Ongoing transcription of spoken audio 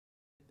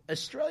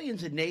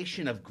Australia's a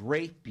nation of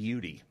great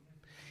beauty.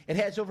 It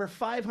has over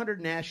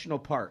 500 national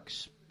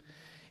parks.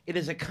 It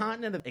is a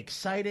continent of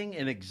exciting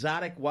and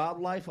exotic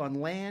wildlife on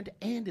land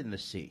and in the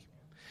sea.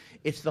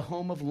 It's the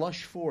home of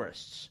lush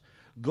forests,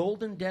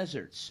 golden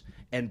deserts,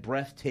 and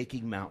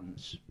breathtaking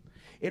mountains.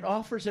 It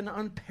offers an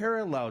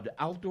unparalleled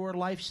outdoor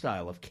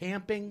lifestyle of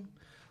camping,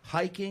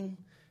 hiking,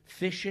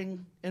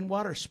 fishing, and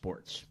water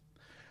sports.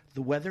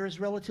 The weather is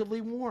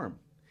relatively warm.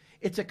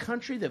 It's a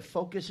country that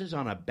focuses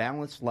on a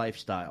balanced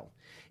lifestyle.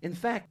 In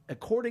fact,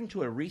 according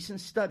to a recent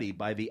study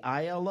by the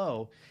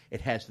ILO,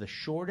 it has the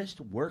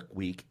shortest work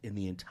week in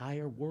the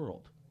entire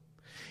world.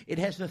 It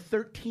has the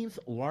 13th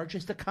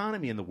largest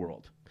economy in the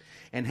world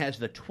and has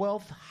the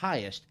 12th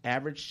highest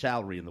average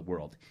salary in the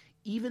world,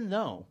 even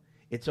though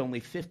it's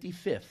only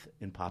 55th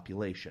in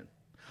population.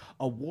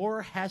 A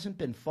war hasn't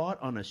been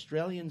fought on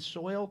Australian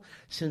soil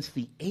since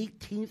the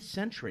 18th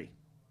century.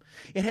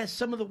 It has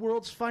some of the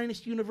world's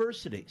finest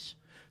universities,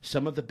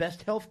 some of the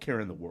best health care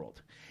in the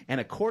world. And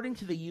according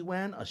to the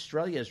UN,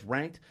 Australia is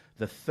ranked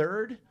the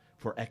third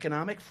for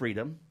economic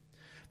freedom,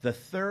 the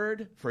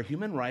third for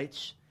human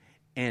rights,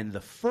 and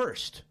the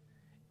first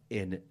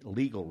in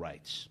legal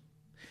rights.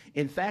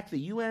 In fact, the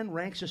UN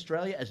ranks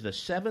Australia as the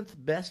seventh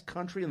best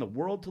country in the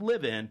world to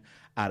live in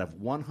out of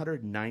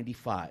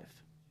 195.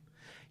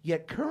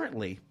 Yet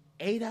currently,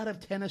 8 out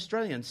of 10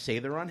 Australians say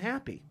they're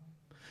unhappy.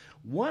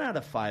 1 out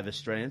of 5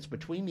 Australians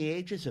between the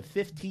ages of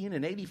 15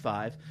 and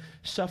 85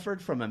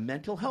 suffered from a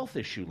mental health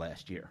issue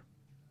last year.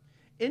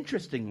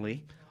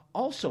 Interestingly,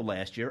 also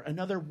last year,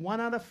 another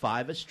 1 out of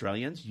 5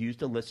 Australians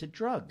used illicit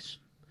drugs.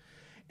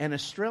 An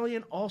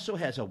Australian also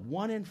has a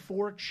 1 in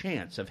 4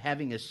 chance of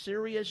having a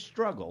serious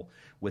struggle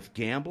with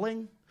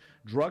gambling,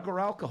 drug or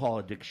alcohol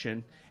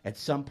addiction at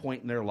some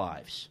point in their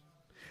lives.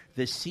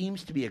 This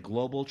seems to be a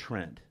global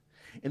trend.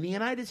 In the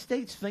United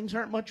States, things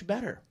aren't much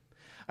better.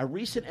 A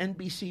recent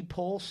NBC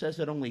poll says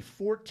that only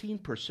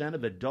 14%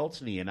 of adults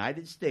in the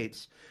United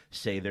States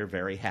say they're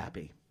very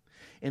happy.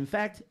 In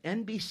fact,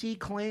 NBC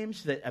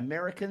claims that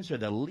Americans are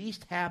the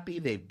least happy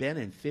they've been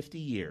in 50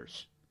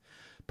 years.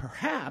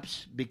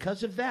 Perhaps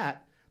because of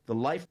that, the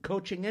life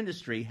coaching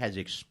industry has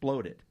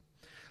exploded.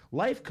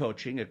 Life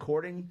coaching,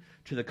 according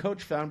to the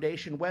Coach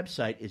Foundation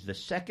website, is the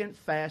second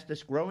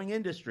fastest growing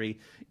industry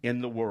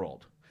in the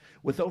world,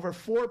 with over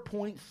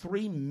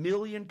 4.3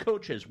 million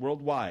coaches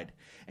worldwide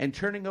and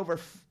turning over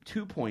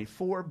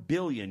 $2.4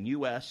 billion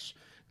U.S.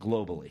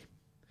 globally.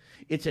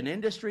 It's an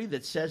industry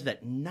that says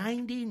that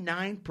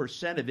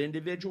 99% of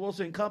individuals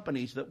and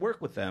companies that work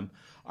with them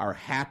are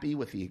happy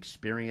with the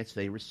experience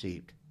they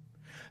received.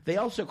 They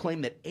also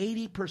claim that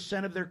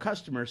 80% of their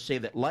customers say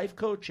that life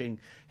coaching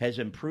has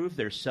improved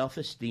their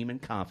self-esteem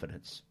and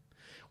confidence.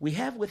 We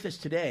have with us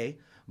today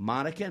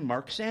Monica and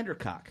Mark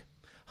Sandercock,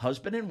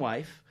 husband and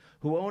wife,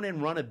 who own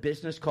and run a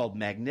business called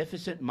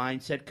Magnificent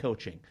Mindset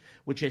Coaching,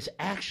 which is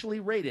actually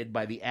rated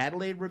by the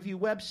Adelaide Review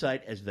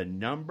website as the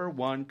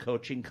 #1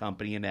 coaching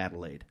company in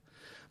Adelaide.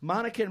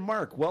 Monica and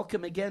Mark,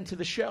 welcome again to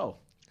the show.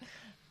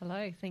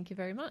 Hello, thank you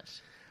very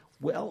much.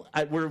 Well,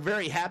 we're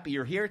very happy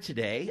you're here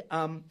today.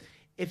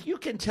 If you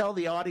can tell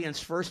the audience,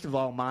 first of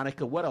all,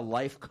 Monica, what a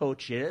life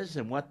coach is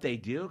and what they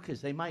do,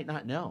 because they might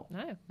not know.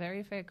 No,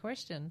 very fair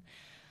question.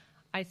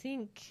 I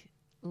think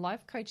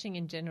life coaching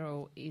in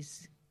general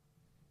is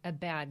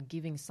about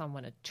giving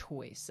someone a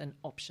choice and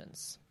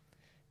options,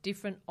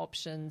 different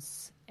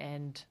options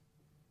and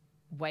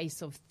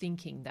ways of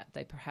thinking that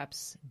they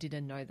perhaps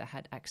didn't know they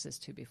had access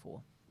to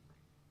before.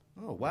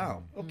 Oh,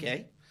 wow.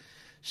 Okay.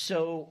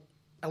 So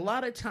a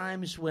lot of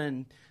times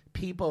when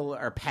people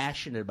are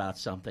passionate about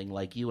something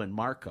like you and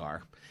Mark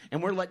are,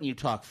 and we're letting you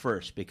talk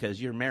first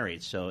because you're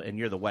married, so and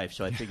you're the wife,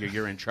 so I figure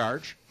you're in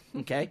charge,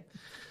 okay?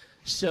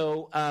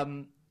 So,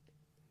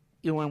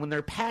 when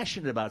they're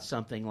passionate about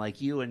something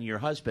like you and your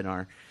husband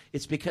are,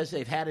 it's because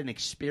they've had an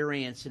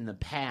experience in the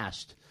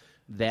past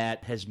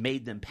that has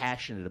made them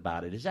passionate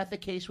about it. Is that the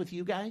case with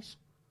you guys?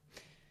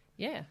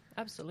 Yeah,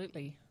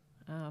 absolutely.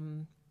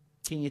 Can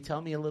you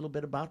tell me a little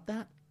bit about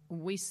that?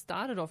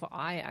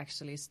 I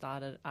actually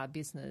started our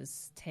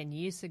business 10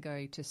 years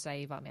ago to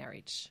save our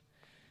marriage.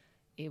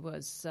 It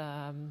was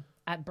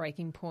at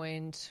breaking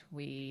point.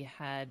 We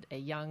had a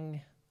young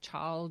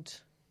child.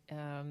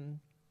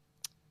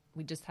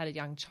 We just had a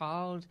young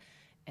child,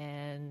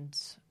 and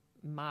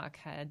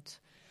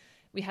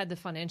we had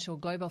the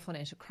global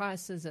financial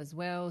crisis as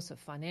well. So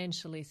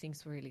financially,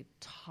 things were really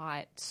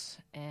tight,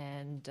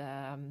 and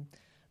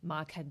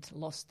Mark had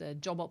lost a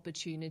job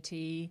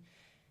opportunity.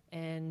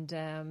 And,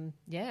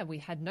 we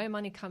had no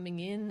money coming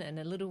in and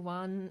a little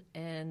one.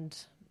 And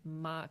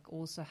Mark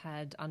also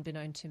had,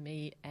 unbeknown to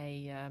me,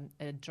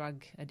 a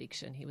drug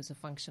addiction. He was a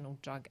functional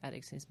drug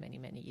addict since many,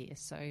 many years.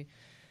 So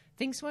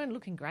things weren't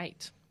looking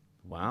great.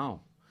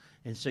 Wow.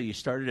 And so you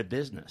started a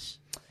business.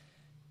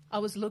 I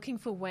was looking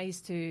for ways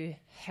to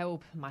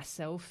help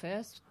myself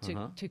first,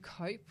 to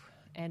cope,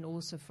 and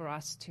also for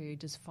us to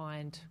just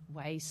find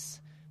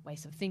ways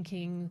of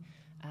thinking,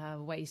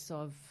 ways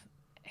of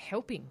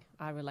helping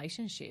our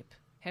relationship,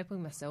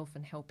 helping myself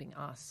and helping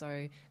us.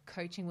 So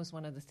coaching was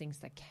one of the things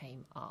that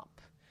came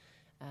up.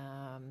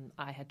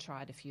 I had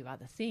tried a few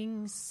other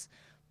things,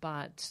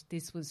 but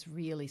this was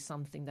really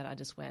something that I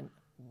just went,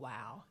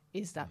 wow,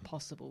 is that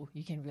possible?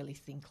 You can really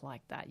think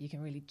like that. You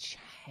can really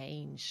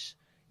change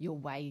your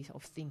way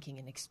of thinking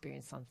and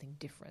experience something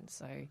different.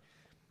 So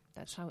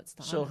that's how it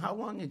started. So how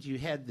long had you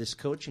had this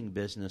coaching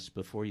business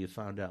before you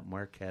found out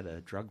Mark had a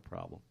drug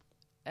problem?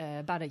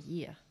 About a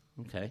year.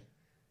 Okay.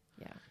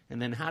 Yeah.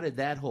 And then how did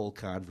that whole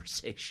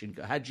conversation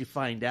go? How did you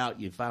find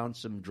out? You found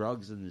some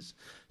drugs in his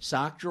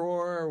sock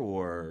drawer,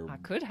 or I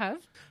could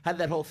have. How did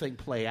that whole thing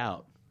play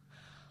out?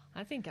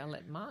 I think I'll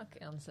let Mark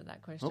answer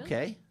that question.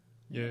 Okay.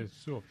 Yeah,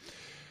 sure.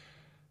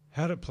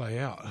 How did it play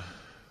out?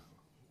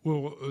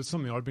 Well, it was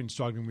something I'd been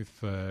struggling with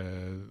for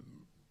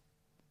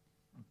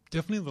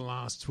definitely the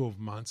last 12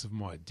 months of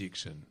my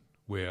addiction,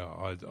 where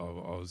I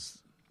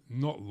was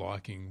not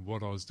liking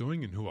what I was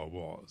doing and who I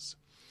was.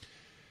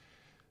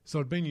 So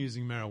I'd been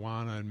using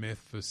marijuana and meth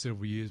for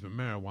several years, but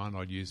marijuana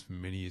I'd used for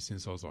many years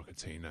since I was like a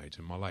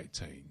teenager, in my late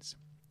teens.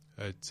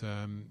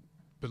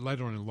 But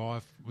later on in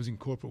life, was in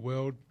corporate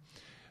world,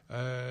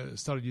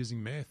 started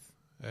using meth,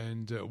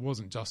 and it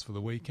wasn't just for the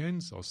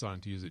weekends. I was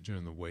starting to use it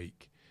during the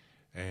week.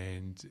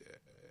 And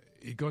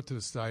it got to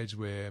the stage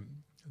where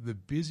the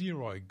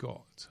busier I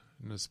got,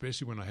 and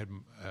especially when I had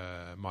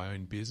my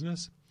own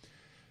business,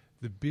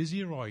 the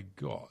busier I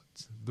got,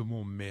 the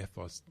more meth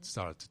I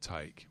started to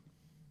take.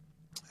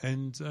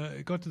 And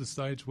it got to the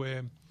stage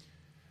where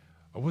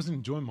I wasn't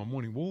enjoying my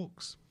morning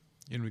walks.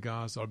 In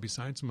regards, I'd be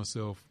saying to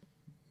myself,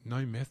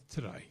 no meth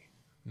today,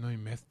 no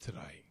meth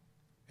today.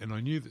 And I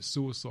knew that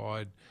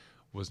suicide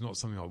was not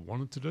something I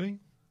wanted to do,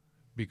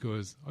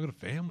 because I've got a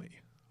family,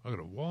 I've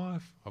got a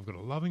wife, I've got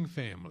a loving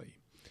family.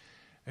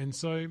 And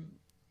so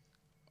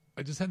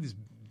I just had this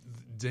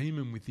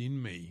demon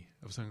within me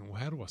of saying, well,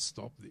 how do I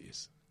stop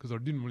this? Because I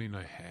didn't really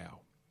know how.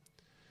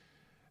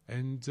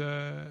 And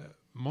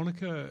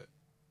Monica,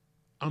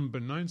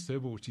 unbeknownst to her,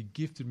 well, she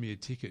gifted me a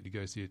ticket to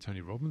go see a Tony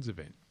Robbins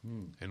event.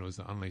 And it was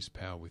the Unleashed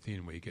Power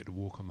Within, where you get to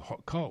walk on the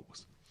hot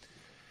coals.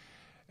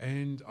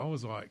 And I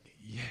was like,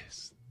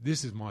 yes,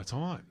 this is my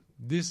time.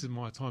 This is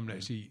my time to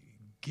actually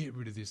get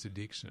rid of this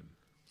addiction.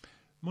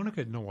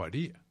 Monica had no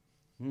idea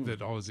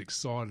that I was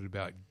excited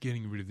about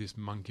getting rid of this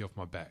monkey off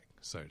my back,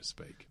 so to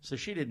speak. So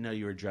she didn't know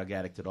you were a drug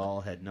addict at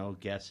all, had no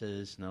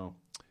guesses, no...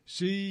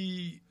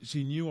 She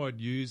knew I'd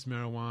used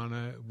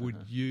marijuana,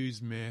 would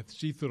use meth.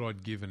 She thought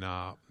I'd given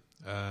up.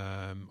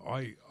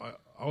 I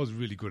was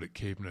really good at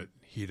keeping it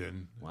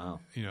hidden. Wow.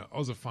 You know, I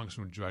was a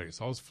functional drug addict.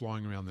 So I was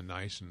flying around the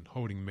nation,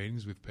 holding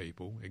meetings with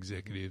people,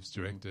 executives,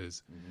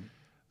 directors.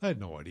 They had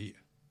no idea.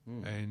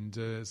 And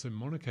so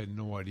Monica had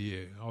no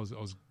idea. I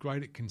was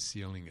great at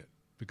concealing it,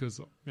 because,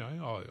 you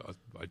know,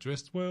 I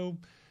dressed well,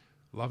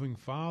 loving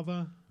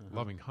father,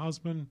 loving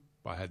husband,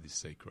 but I had this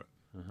secret.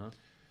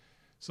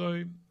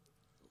 So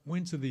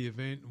went to the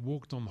event,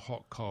 walked on the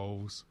hot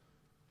coals,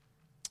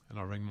 and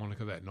I rang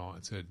Monica that night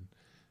and said,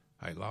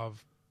 hey,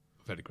 love,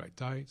 I've had a great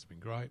day. It's been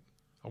great.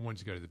 I want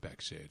you to go to the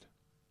back shed.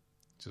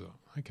 She's like,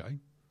 okay.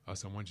 I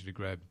said, I want you to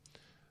grab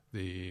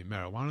the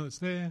marijuana that's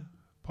there,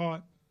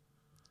 pipe,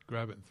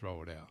 grab it and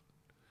throw it out.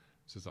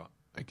 She's like,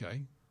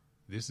 okay,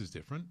 this is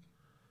different,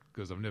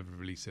 because I've never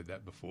really said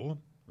that before,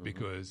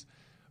 because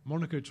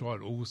Monica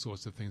tried all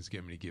sorts of things to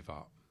get me to give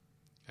up.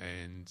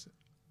 And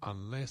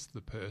unless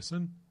the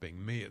person,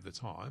 being me at the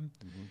time,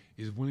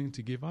 is willing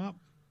to give up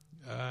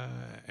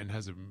and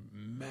has a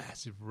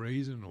massive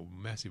reason or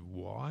massive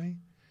why,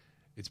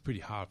 it's pretty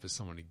hard for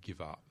someone to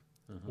give up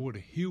or to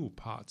heal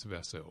parts of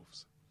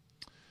ourselves.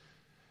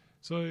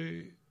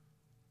 So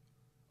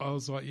I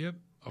was like, yep,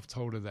 I've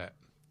told her that.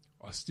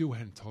 I still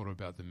hadn't told her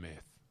about the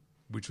meth,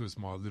 which was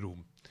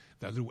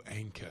that little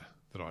anchor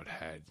that I'd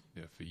had,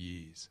 you know, for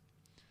years.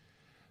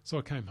 So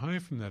I came home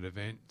from that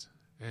event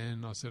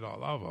and I said,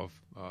 love,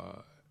 I've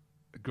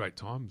a great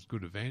time. It was a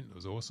good event. It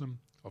was awesome.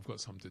 I've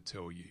got something to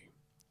tell you.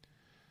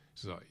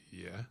 She's like,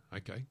 yeah,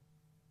 okay.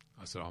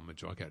 I said, I'm a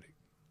drug addict.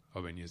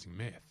 I've been using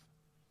meth.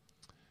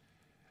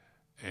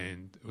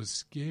 And it was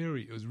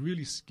scary. It was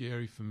really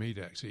scary for me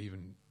to actually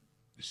even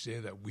share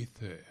that with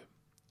her,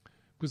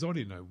 because I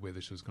didn't know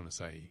whether she was going to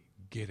say,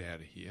 get out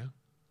of here.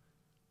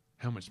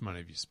 How much money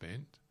have you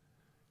spent?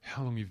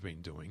 How long have you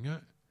been doing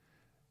it?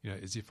 You know,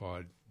 as if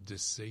I'd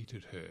deceived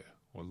her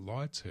or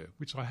lied to her,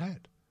 which I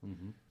had.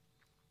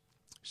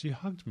 She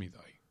hugged me, though.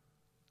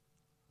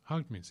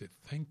 Hugged me and said,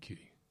 thank you.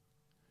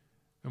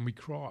 And we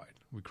cried.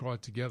 We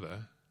cried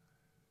together.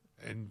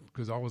 And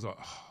because I was like,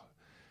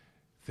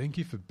 thank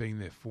you for being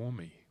there for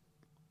me.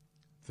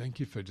 Thank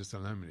you for just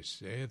allowing me to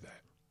share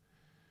that.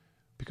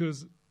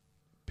 Because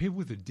people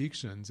with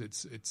addictions,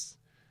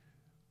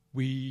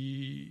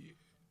 we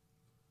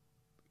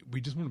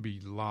just want to be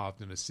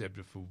loved and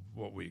accepted for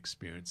what we're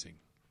experiencing.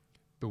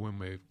 But when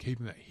we're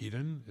keeping that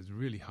hidden, it's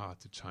really hard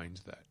to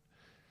change that.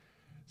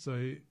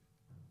 So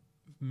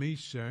me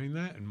sharing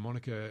that and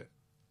Monica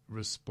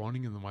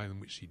responding in the way in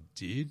which she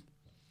did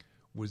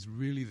was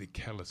really the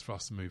catalyst for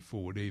us to move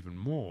forward even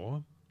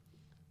more,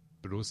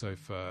 but also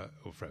for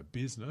our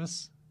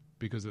business,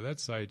 because at that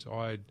stage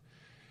I'd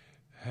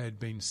had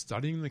been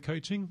studying the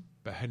coaching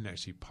but hadn't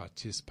actually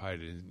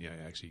participated and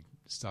actually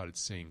started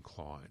seeing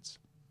clients.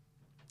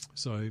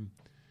 So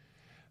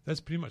that's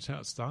pretty much how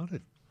it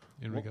started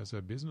in regards to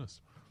our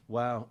business.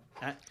 Wow.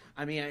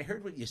 I mean, I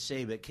heard what you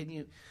say, but can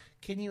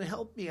you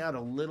help me out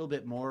a little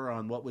bit more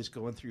on what was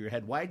going through your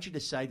head? Why did you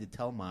decide to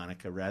tell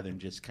Monica rather than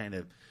just kind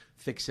of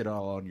fix it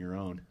all on your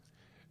own?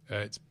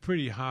 It's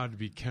pretty hard to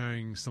be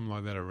carrying something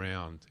like that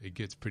around. It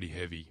gets pretty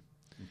heavy.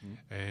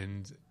 Mm-hmm.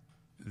 And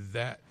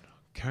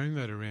carrying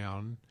that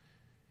around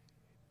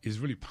is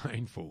really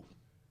painful.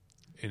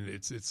 And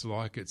it's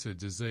like it's a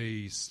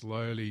disease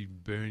slowly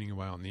burning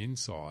away on the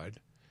inside,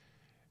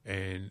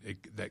 and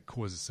that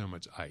causes so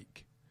much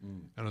ache.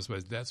 And I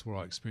suppose that's what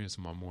I experienced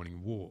on my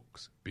morning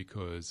walks,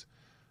 because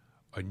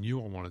I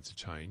knew I wanted to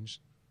change.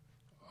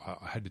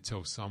 I had to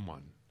tell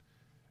someone,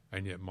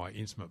 and yet my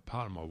intimate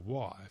partner, my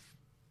wife,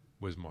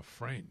 was my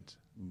friend,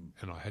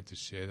 and I had to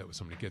share that with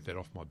someone to get that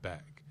off my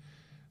back.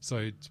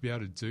 So to be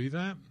able to do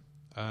that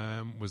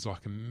was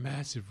like a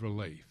massive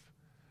relief.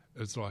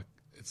 It's like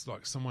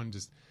someone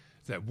just,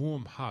 that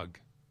warm hug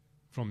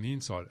from the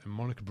inside, and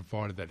Monica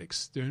provided that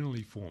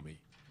externally for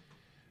me.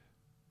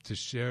 To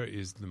share it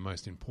is the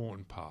most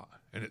important part,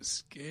 and it's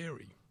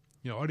scary.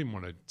 I didn't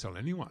want to tell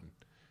anyone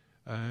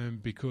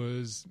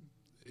because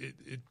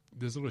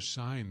there's a lot of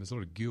shame, there's a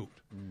lot of guilt,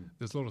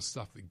 there's a lot of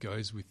stuff that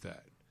goes with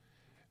that.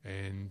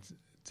 And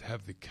to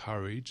have the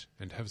courage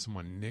and to have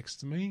someone next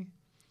to me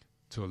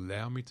to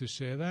allow me to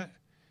share that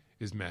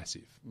is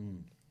massive,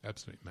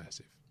 absolutely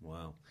massive.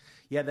 Wow.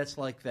 Yeah, that's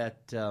like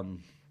that,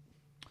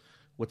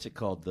 what's it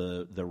called,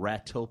 the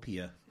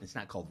Ratopia. It's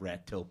not called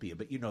Ratopia,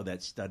 but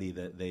that study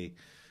that they...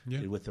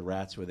 Yeah. With the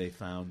rats, where they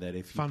found that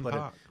if you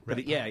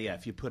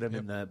if you put them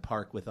in the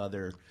park with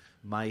other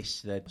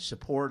mice that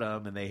support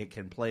them and they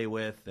can play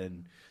with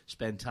and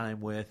spend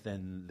time with,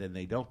 and then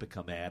they don't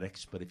become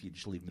addicts. But if you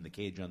just leave them in the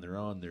cage on their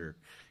own, they're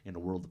in a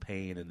world of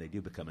pain and they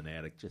do become an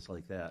addict, just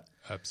like that.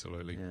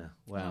 Absolutely. Yeah.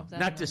 Wow.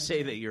 Not to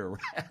say that you're a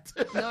rat.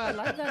 No, I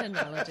love that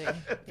analogy.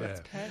 That's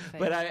perfect.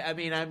 But I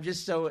mean, I'm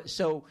just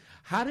so.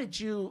 How did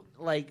you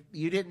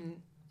You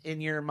didn't. In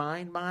your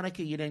mind,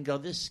 Monica, you didn't go,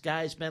 this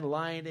guy's been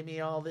lying to me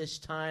all this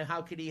time.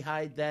 How could he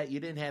hide that? You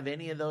didn't have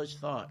any of those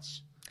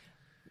thoughts?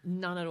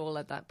 None at all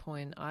at that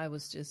point. I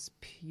was just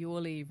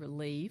purely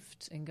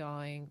relieved and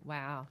going,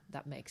 wow,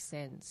 that makes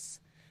sense.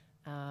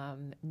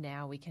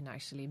 Now we can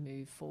actually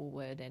move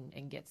forward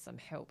and get some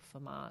help for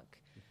Mark.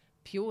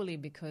 Purely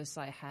because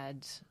I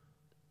had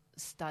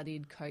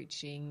studied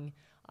coaching.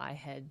 I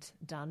had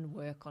done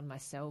work on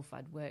myself.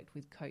 I'd worked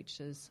with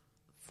coaches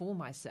for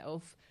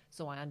myself,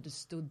 so I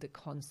understood the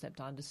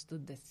concept, I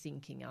understood the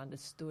thinking, I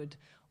understood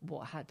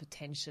what had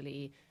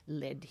potentially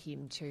led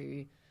him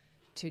to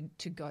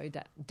go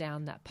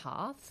down that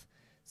path.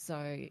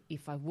 So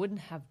if I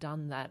wouldn't have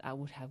done that, I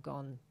would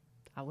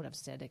have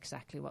said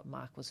exactly what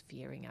Mark was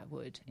fearing I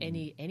would.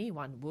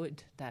 Anyone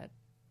would that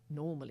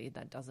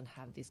doesn't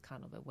have this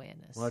kind of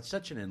awareness. Well, it's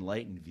such an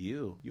enlightened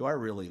view. You are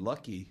really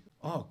lucky.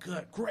 Oh,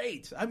 good,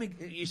 great. I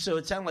mean, so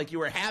it sounded like you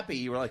were happy.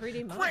 You were like,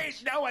 pretty much.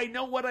 Great, now I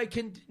know what I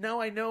can.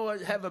 Now I know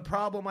I have a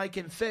problem I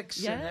can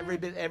fix, and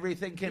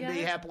everything can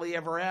be happily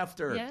ever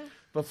after. Yeah.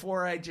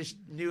 Before I just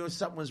knew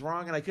something was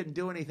wrong and I couldn't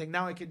do anything.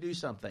 Now I can do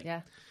something.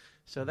 Yeah.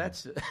 So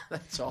that's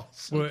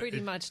awesome. Well,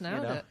 pretty much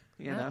nailed it.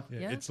 Yeah.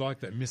 It's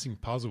like that missing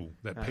puzzle,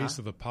 that piece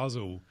of the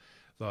puzzle.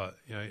 That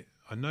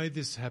I know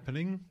this is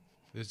happening.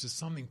 There's just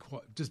something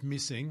just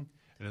missing.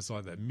 And it's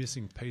like that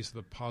missing piece of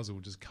the puzzle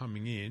just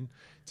coming in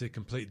to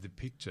complete the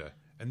picture.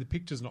 And the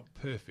picture's not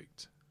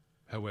perfect.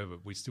 However,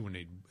 it still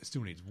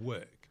needs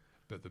work,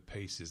 but the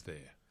piece is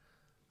there.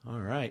 All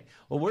right.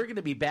 Well, we're going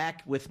to be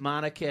back with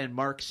Monica and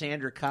Mark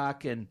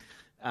Sandercock and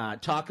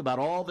talk about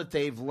all that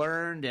they've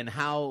learned and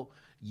how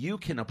you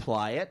can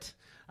apply it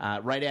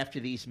right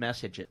after these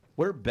messages.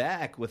 We're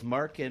back with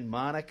Mark and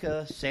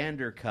Monica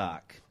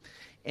Sandercock.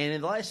 And in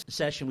the last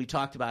session, we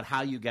talked about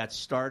how you got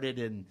started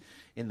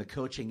in the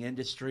coaching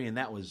industry, and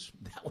that was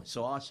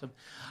awesome.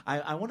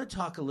 I want to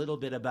talk a little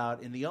bit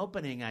about, in the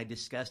opening, I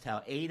discussed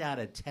how 8 out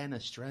of 10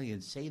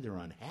 Australians say they're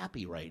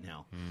unhappy right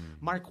now.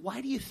 Mark,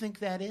 why do you think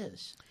that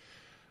is?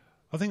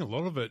 I think a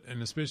lot of it,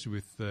 and especially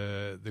with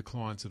the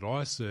clients that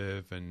I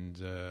serve, and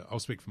I'll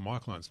speak for my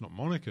clients, not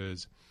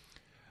Monica's,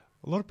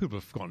 a lot of people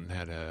have forgotten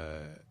how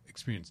to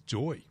experience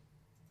joy.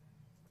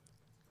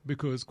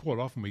 Because quite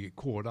often we get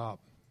caught up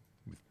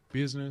with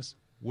business,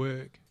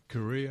 work,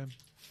 career,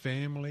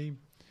 family,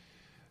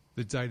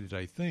 the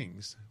day-to-day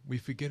things. We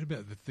forget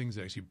about the things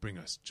that actually bring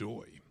us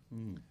joy.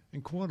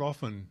 And quite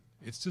often,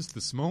 it's just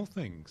the small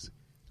things.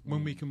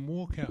 When we can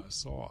walk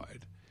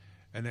outside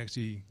and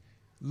actually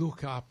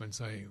look up and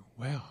say,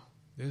 wow,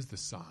 there's the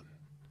sun,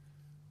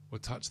 or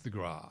touch the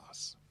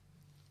grass.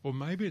 Or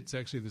maybe it's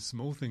actually the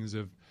small things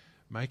of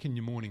making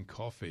your morning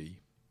coffee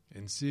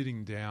and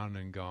sitting down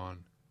and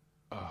going,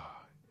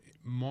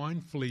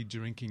 mindfully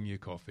drinking your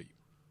coffee,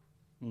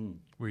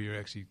 where you're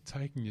actually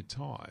taking your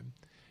time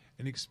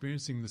and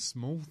experiencing the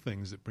small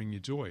things that bring you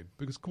joy.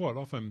 Because quite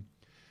often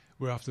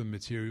we're after the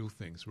material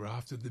things. We're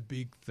after the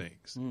big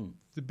things,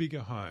 the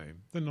bigger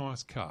home, the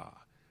nice car,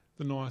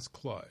 the nice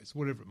clothes,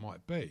 whatever it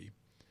might be.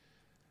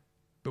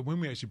 But when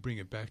we actually bring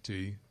it back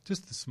to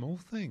just the small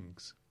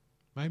things,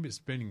 maybe it's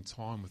spending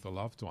time with a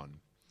loved one.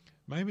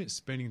 Maybe it's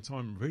spending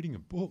time reading a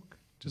book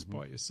just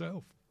by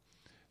yourself.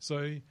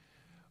 So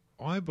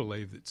I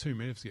believe that too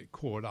many of us get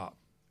caught up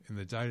in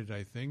the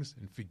day-to-day things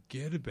and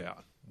forget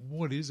about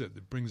what is it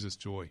that brings us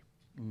joy.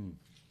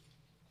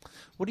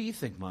 What do you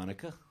think,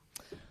 Monica?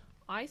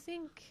 I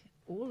think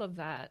all of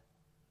that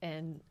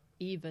and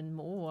even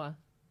more,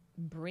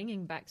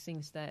 bringing back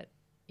things that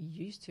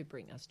used to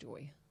bring us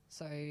joy.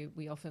 So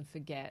we often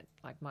forget,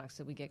 like Mark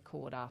said, we get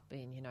caught up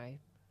in,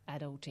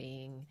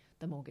 adulting,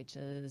 the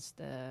mortgages,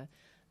 the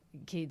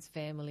kids,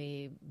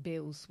 family,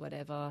 bills,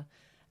 whatever.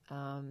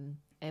 And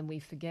we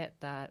forget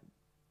that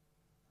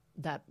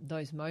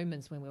those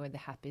moments when we were the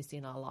happiest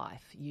in our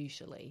life,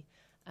 usually,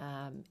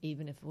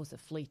 even if it was a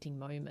fleeting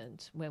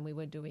moment, when we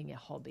were doing a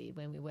hobby,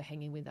 when we were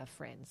hanging with our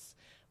friends,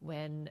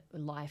 when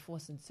life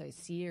wasn't so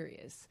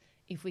serious,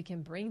 if we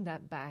can bring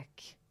that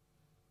back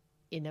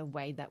in a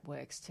way that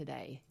works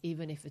today,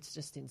 even if it's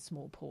just in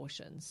small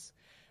portions,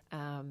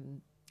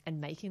 and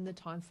making the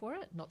time for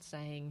it, not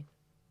saying,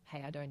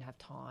 hey, I don't have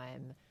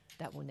time,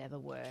 that will never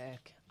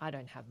work, I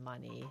don't have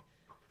money.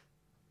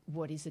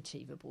 What is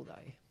achievable,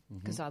 though?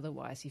 Because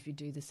otherwise, if you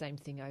do the same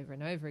thing over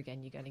and over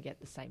again, you're going to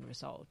get the same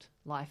result.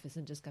 Life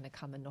isn't just going to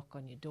come and knock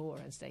on your door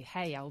and say,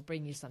 hey, I'll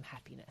bring you some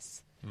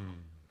happiness.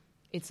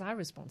 It's our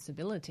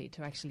responsibility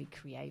to actually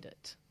create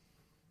it.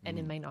 And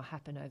it may not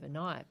happen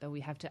overnight, but we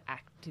have to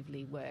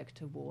actively work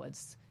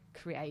towards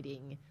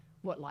creating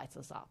what lights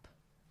us up.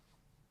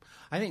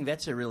 I think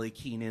that's a really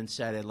keen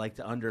insight I'd like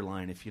to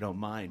underline, if you don't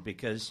mind,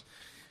 because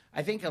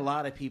I think a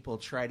lot of people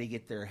try to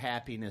get their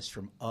happiness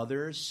from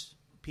others,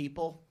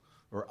 people,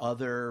 or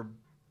other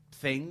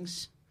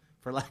things,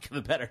 for lack of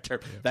a better term,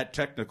 that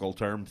technical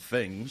term,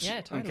 things. Yeah,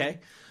 totally. Okay?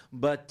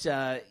 But,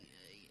 and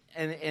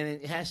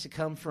it has to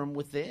come from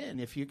within.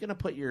 If you're going to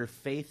put your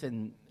faith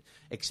and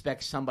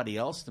expect somebody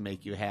else to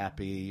make you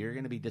happy, you're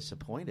going to be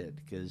disappointed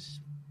because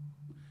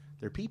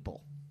they're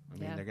people. I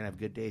mean, they're going to have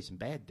good days and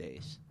bad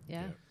days.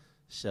 Yeah.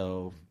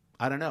 So,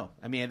 I don't know.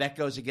 I mean, that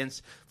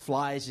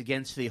flies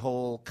against the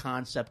whole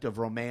concept of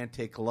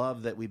romantic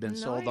love that we've been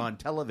sold on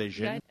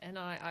television. Yeah, and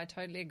I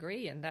totally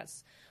agree. And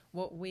that's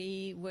what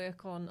we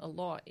work on a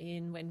lot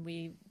when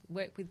we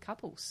work with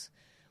couples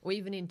or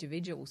even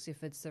individuals,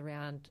 if it's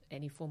around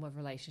any form of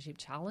relationship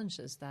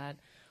challenges, that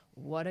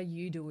what are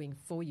you doing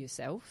for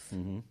yourself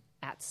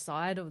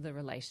outside of the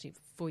relationship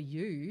for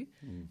you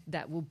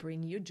that will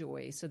bring you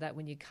joy, so that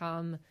when you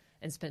come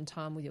and spend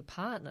time with your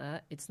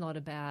partner, it's not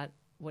about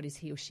what is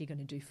he or she going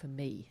to do for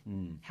me?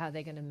 How are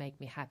they going to make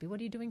me happy?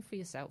 What are you doing for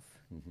yourself?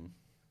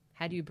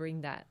 How do you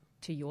bring that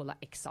to your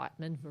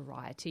excitement,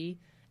 variety,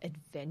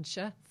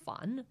 adventure,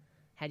 fun?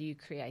 How do you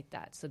create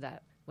that so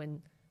that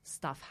when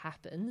stuff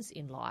happens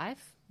in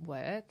life,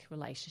 work,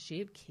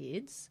 relationship,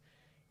 kids,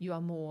 you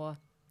are more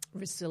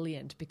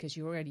resilient because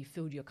you already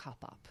filled your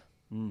cup up?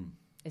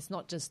 It's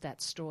not just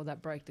that straw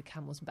that broke the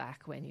camel's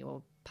back when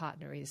your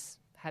partner is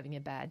having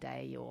a bad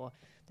day or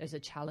there's a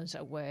challenge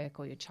at work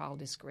or your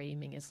child is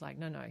screaming. It's like,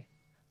 no,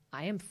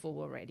 I am full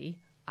already.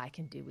 I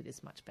can deal with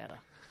this much better.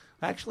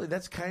 Actually,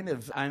 that's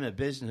I'm a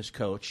business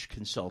coach,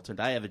 consultant.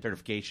 I have a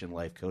certification in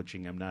life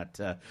coaching. I'm not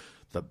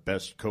the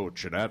best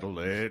coach in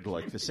Adelaide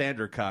like the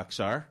Sandra Cox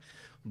are.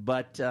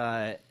 But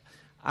that's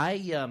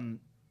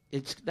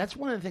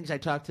one of the things I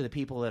talk to the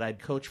people that I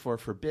coach for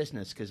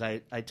business, because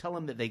I tell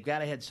them that they've got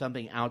to have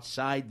something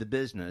outside the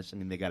business. I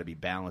mean, they got to be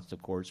balanced,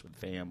 of course, with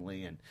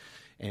family and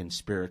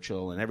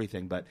spiritual and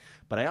everything. But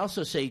I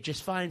also say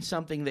just find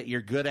something that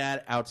you're good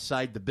at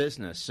outside the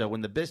business. So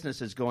when the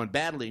business is going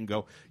badly, you can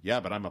go, yeah,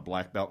 but I'm a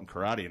black belt in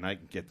karate and I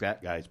can kick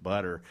that guy's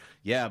butt. Or,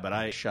 yeah, but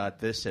I shot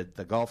this at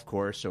the golf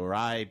course, or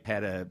I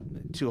had a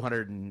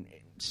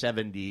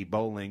 270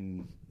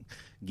 bowling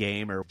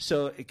game, or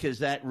so, because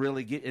that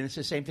really and it's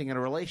the same thing in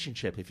a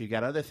relationship. If you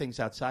got other things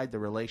outside the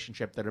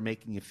relationship that are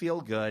making you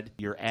feel good,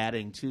 you're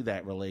adding to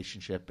that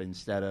relationship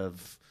instead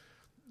of,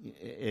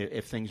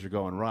 if things are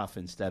going rough,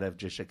 instead of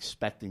just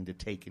expecting to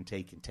take and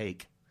take and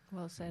take.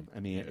 Well said. I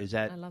mean,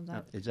 I love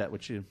that. Is that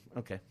what you?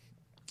 Okay.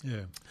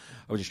 Yeah.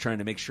 I was just trying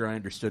to make sure I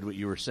understood what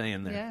you were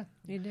saying there. Yeah,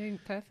 you're doing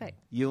perfect.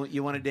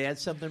 You wanted to add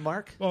something,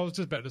 Mark? Well, I was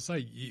just about to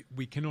say,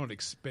 we cannot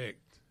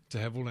expect to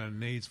have all our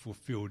needs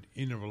fulfilled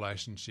in a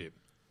relationship,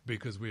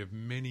 because we have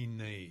many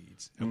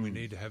needs and we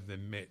need to have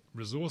them met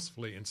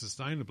resourcefully and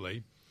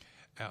sustainably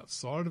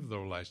outside of the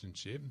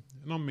relationship.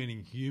 And I'm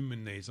meaning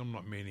human needs. I'm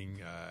not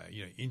meaning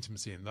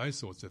intimacy and those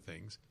sorts of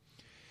things.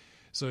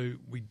 So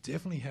we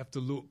definitely have to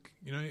look,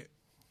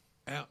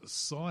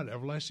 outside. Our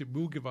relationship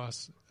will give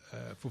us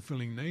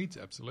fulfilling needs,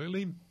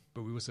 absolutely,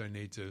 but we also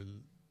need to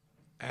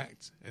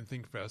act and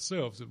think for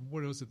ourselves,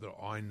 what else is it that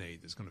I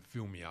need that's going to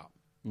fill me up?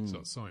 So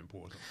it's so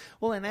important.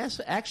 Well, and as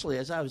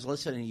I was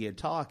listening to you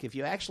talk, if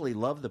you actually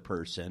love the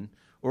person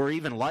or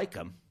even like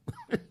them,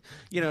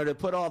 to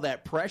put all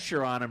that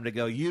pressure on them to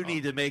go, you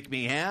need to make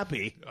me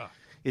happy,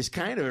 is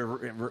kind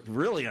of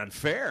really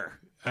unfair.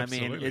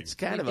 Absolutely. I mean, it's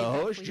kind of a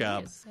hose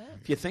job.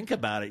 If you think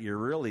about it, you're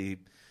really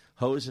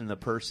hosing the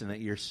person that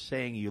you're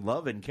saying you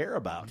love and care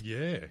about.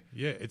 Yeah.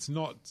 It's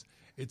not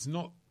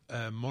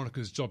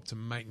Monica's job to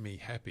make me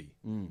happy.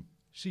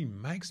 She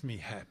makes me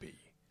happy.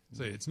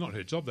 So it's not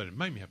her job to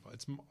make me happy.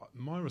 It's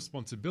my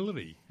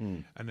responsibility.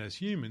 And as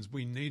humans,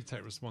 we need to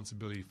take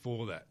responsibility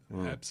for that.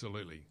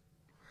 Absolutely.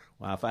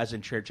 Wow, if I was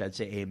in church, I'd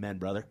say amen,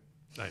 brother.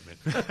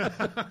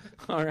 Amen.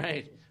 All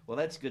right. Well,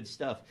 that's good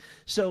stuff.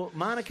 So,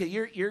 Monica,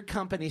 your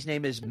company's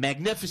name is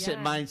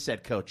Magnificent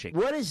Mindset Coaching.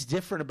 What is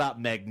different about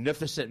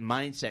Magnificent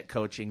Mindset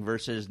Coaching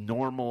versus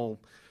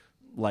normal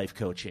life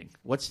coaching?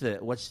 What's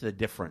the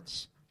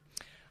difference?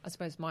 I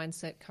suppose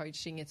mindset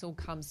coaching, it all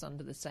comes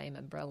under the same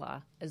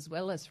umbrella, as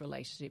well as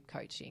relationship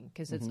coaching,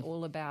 because it's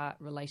all about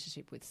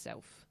relationship with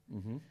self.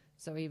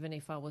 So even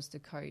if I was to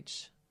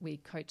coach, we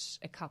coach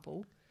a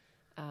couple,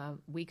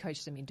 we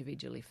coach them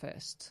individually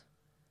first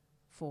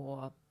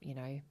for,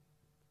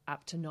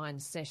 up to 9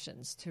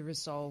 sessions to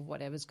resolve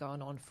whatever's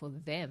going on for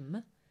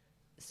them,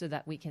 so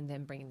that we can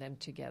then bring them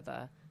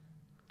together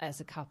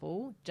as a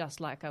couple, just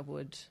like I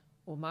would,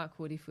 or Mark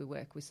would, if we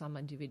work with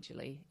someone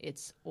individually.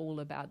 It's all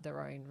about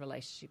their own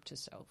relationship to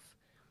self,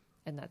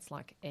 and that's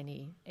like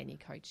any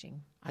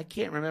coaching. I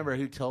can't remember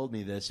who told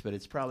me this, but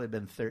it's probably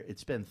been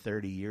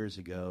 30 years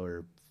ago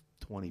or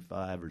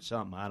 25 or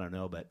something. I don't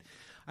know, but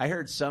I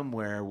heard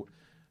somewhere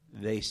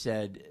they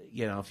said,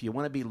 if you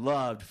want to be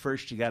loved,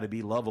 first you got to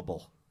be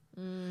lovable.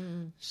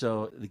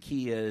 So the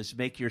key is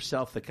make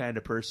yourself the kind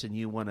of person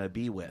you want to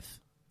be with.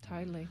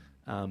 Totally.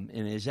 And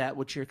is that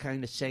what you're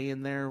kind of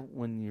saying there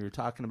when you're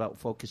talking about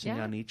focusing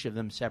on each of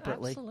them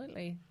separately?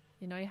 Absolutely.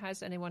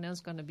 How's anyone else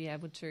going to be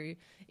able to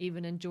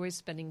even enjoy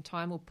spending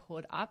time or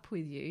put up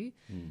with you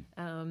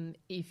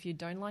if you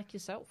don't like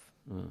yourself?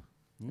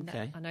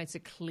 Okay. I know it's a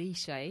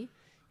cliche.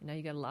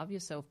 You got to love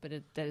yourself, but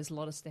there's a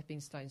lot of stepping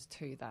stones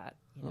to that.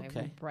 We'll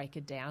break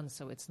it down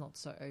so it's not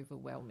so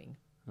overwhelming.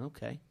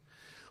 Okay.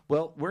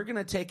 Well, we're going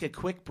to take a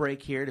quick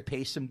break here to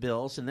pay some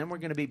bills, and then we're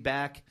going to be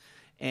back,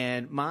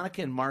 and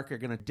Monica and Mark are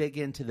going to dig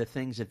into the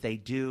things that they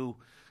do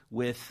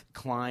with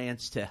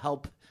clients to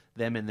help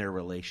them in their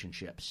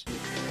relationships.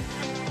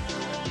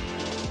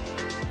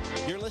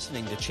 You're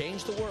listening to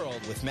Change the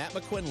World with Matt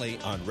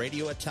McQuinley on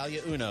Radio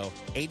Italia Uno,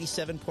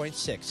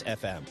 87.6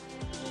 FM.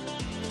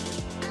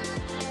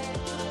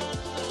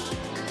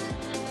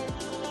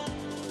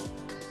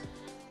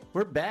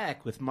 We're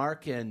back with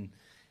Mark and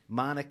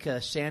Monica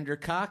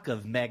Sandercock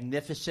of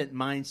Magnificent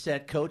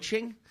Mindset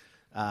Coaching,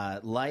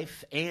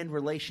 life and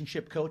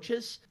relationship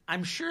coaches.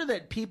 I'm sure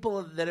that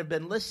people that have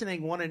been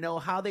listening want to know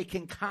how they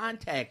can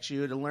contact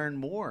you to learn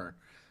more.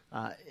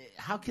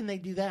 How can they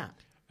do that?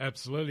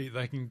 Absolutely.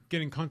 They can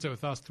get in contact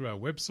with us through our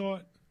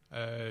website,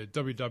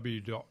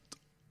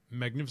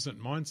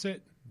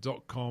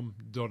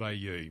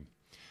 www.magnificentmindset.com.au.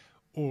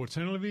 Or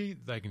alternatively,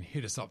 they can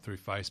hit us up through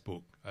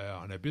Facebook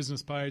on our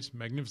business page,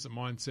 Magnificent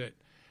Mindset,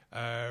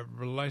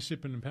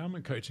 Relationship and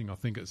Empowerment Coaching, I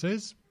think it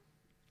says.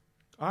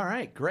 All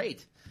right,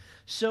 great.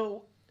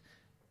 So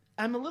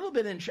I'm a little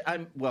bit,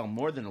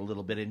 more than a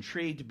little bit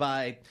intrigued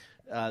by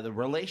the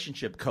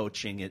relationship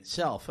coaching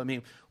itself. I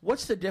mean,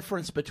 what's the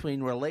difference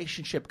between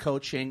relationship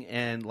coaching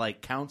and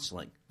like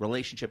counseling,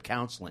 relationship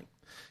counseling?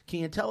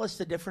 Can you tell us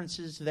the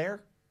differences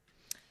there?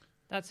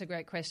 That's a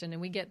great question,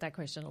 and we get that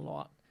question a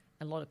lot.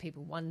 A lot of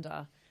people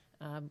wonder.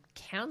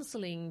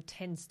 Counselling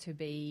tends to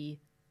be,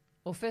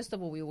 well, first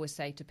of all, we always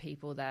say to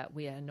people that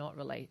we are not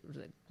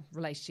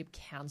relationship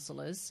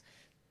counsellors.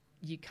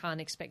 You can't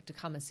expect to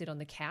come and sit on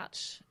the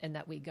couch and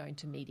that we're going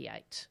to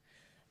mediate.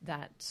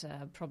 That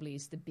probably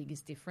is the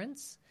biggest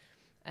difference.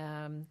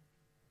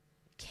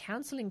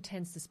 Counselling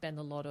tends to spend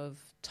a lot of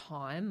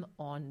time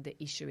on the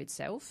issue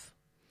itself.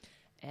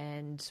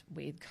 And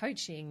with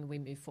coaching, we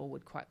move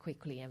forward quite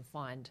quickly and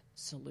find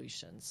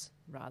solutions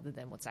rather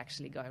than what's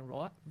actually going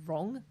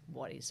wrong,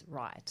 what is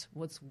right,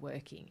 what's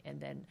working, and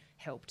then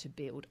help to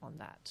build on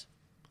that.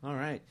 All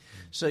right.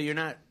 So you're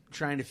not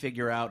trying to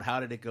figure out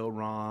how did it go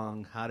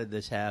wrong, how did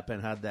this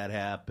happen, how did that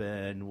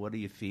happen, what are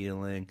you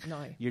feeling?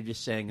 No. You're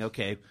just saying,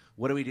 okay,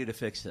 what do we do to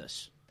fix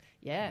this?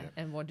 Yeah,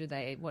 and what do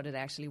they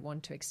actually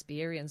want to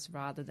experience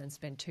rather than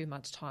spend too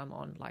much time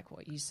on, like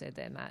what you said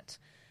there, Matt,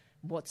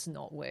 what's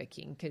not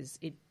working, because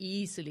it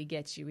easily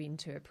gets you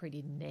into a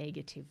pretty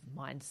negative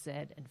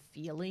mindset and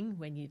feeling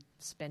when you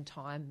spend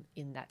time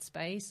in that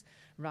space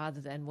rather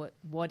than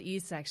what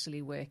is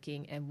actually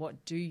working and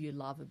what do you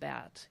love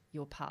about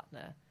your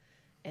partner.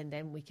 And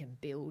then we can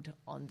build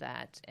on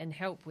that and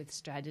help with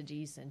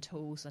strategies and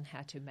tools on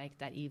how to make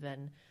that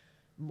even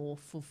more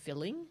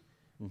fulfilling,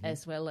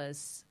 as well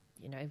as,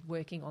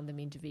 working on them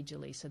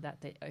individually so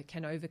that they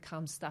can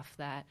overcome stuff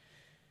that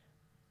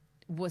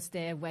was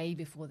there way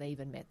before they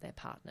even met their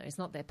partner. It's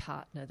not their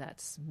partner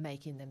that's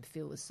making them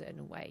feel a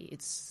certain way.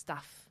 It's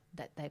stuff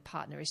that their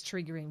partner is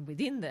triggering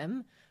within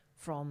them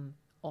from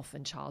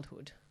often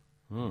childhood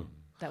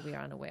that we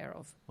are unaware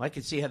of. Well, I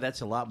can see how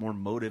that's a lot more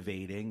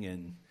motivating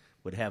and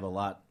would have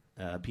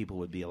people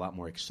would be a lot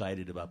more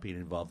excited about being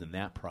involved in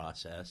that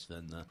process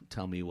than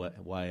tell me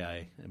why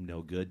I am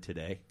no good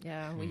today.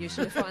 Yeah, we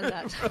usually find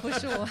that for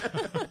sure.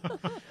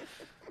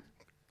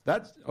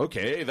 That's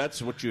okay.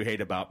 That's what you hate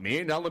about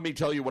me. Now let me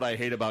tell you what I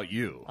hate about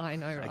you. I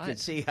know, right? I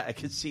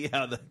could see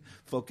how the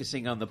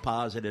focusing on the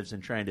positives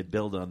and trying to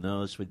build on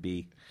those would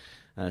be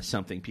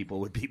something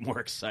people would be more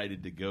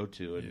excited to go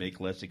to and make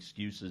less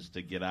excuses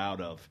to get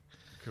out of.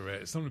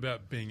 Correct. It's something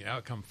about being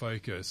outcome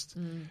focused,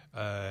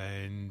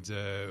 and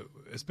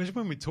especially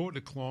when we talk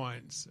to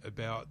clients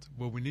about,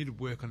 well, we need to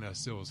work on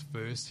ourselves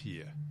first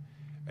here,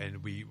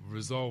 and we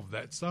resolve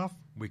that stuff,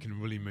 we can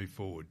really move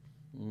forward.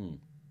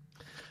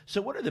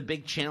 So what are the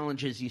big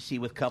challenges you see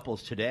with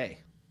couples today?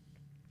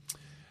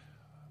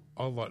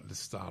 I'd like to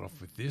start off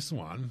with this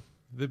one.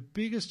 The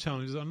biggest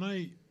challenge is, I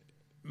know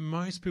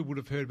most people would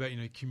have heard about,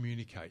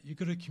 communicate. You've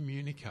got to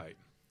communicate,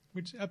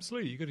 which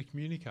absolutely, you've got to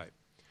communicate.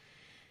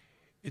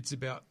 It's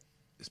about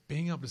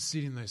being able to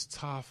sit in those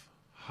tough,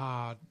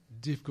 hard,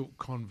 difficult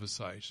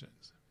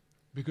conversations,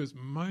 because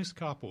most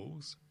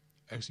couples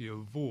actually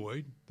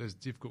avoid those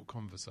difficult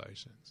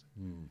conversations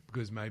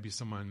because maybe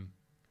someone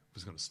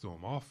was going to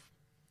storm off,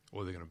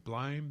 or they're going to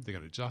blame, they're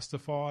going to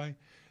justify,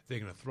 they're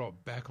going to throw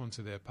it back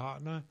onto their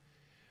partner.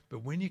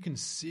 But when you can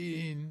sit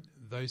in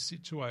those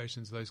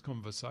situations, those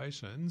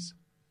conversations,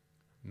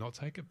 not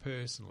take it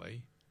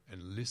personally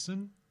and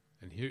listen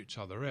and hear each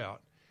other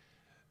out,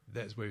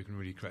 that's where we can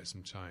really create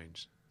some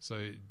change.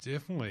 So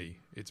definitely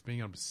it's being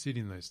able to sit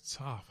in those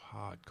tough,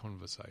 hard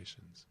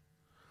conversations.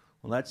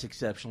 Well, that's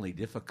exceptionally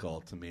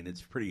difficult. I mean,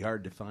 it's pretty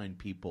hard to find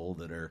people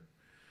that are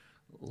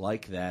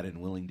like that and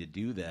willing to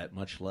do that,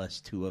 much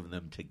less two of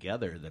them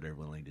together that are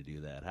willing to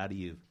do that. How do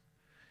you...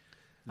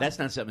 That's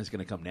not something that's going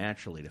to come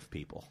naturally to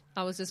people.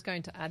 I was just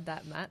going to add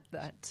that, Matt,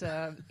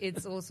 that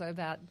it's also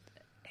about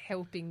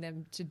helping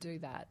them to do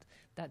that.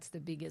 That's the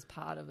biggest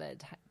part of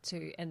it,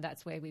 and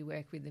that's where we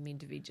work with them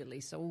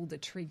individually. So all the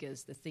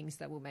triggers, the things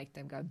that will make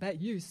them go,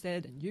 but you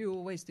said, and you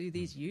always do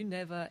this, you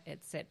never,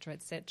 etc.,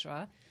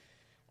 etc.,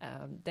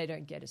 they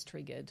don't get as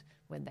triggered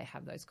when they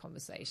have those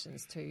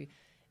conversations too.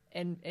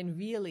 And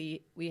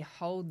really, we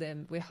hold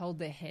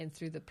their hand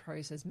through the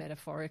process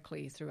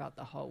metaphorically throughout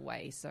the whole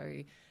way.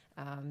 So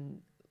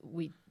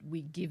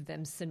we give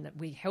them,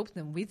 we help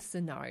them with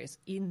scenarios.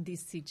 In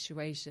this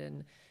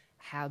situation,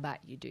 how about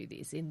you do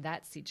this? In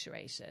that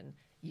situation,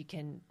 you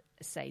can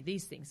say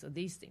these things or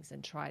these things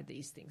and try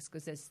these things,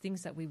 because there's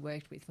things that we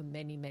worked with for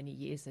many, many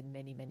years and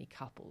many, many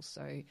couples.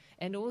 So,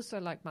 and also,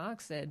 like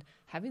Mark said,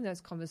 having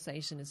those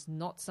conversations is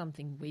not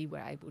something we were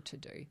able to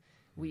do.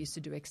 We used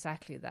to do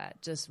exactly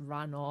that, just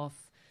run off,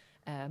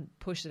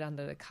 push it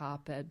under the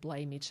carpet,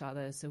 blame each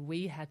other. So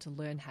we had to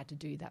learn how to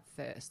do that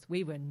first.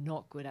 We were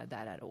not good at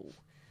that at all.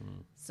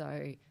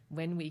 So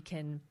when we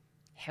can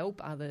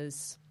help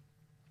others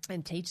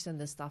and teach them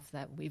the stuff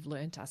that we've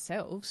learned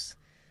ourselves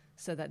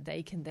so that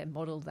they can then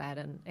model that,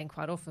 and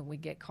quite often we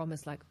get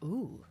comments like,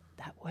 ooh,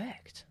 that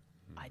worked.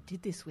 I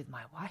did this with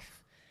my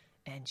wife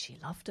and she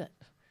loved it.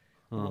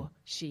 Or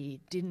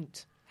she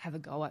didn't have a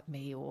go at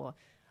me, or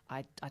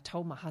I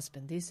told my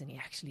husband this and he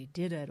actually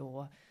did it,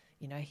 or,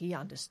 he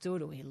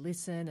understood, or he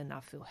listened and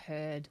I feel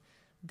heard.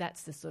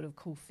 That's the sort of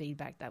cool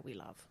feedback that we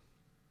love.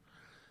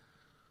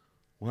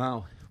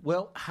 Wow.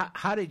 Well,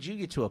 how did you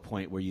get to a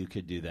point where you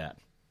could do that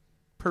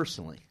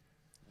personally?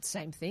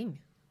 Same thing.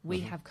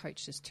 We have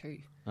coaches too.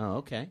 Oh,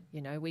 okay.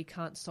 We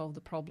can't solve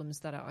the problems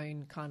that our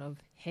own kind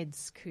of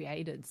heads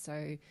created.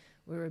 So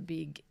we're a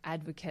big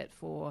advocate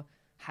for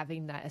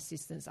having that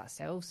assistance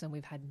ourselves. And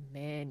we've had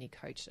many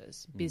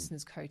coaches,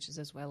 business coaches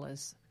as well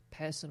as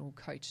personal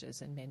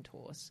coaches and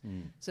mentors,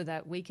 so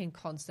that we can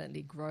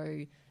constantly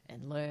grow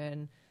and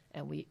learn,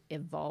 and we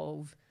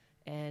evolve,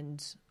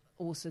 and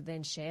also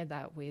then share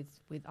that with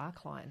our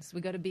clients.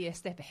 We've got to be a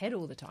step ahead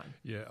all the time.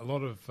 Yeah, a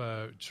lot of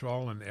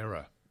trial and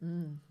error.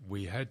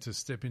 We had to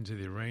step into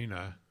the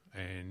arena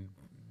and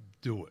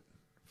do it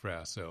for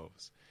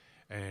ourselves.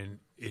 And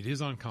it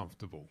is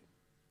uncomfortable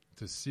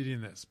to sit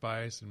in that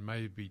space and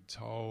maybe be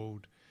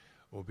told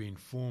or be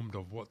informed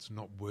of what's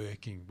not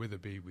working, whether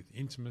it be with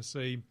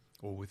intimacy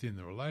or within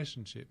the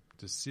relationship.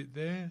 To sit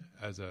there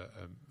as a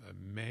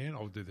man,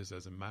 I'll do this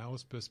as a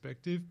male's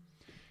perspective,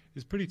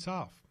 is pretty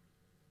tough.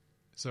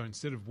 So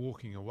instead of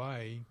walking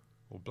away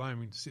or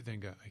blaming, to sit there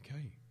and go,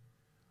 okay,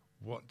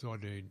 what do I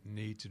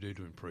need to do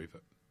to improve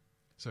it?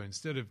 So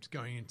instead of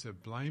going into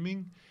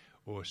blaming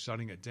or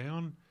shutting it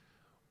down,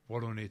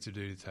 what do I need to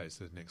do to take it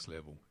to the next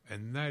level?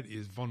 And that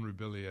is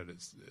vulnerability at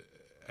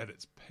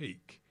its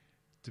peak,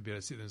 to be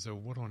able to sit there and say,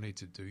 what do I need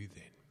to do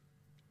then?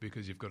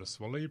 Because you've got to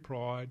swallow your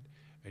pride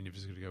and you've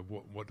just got to go,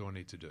 what do I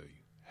need to do?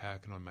 How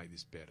can I make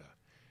this better?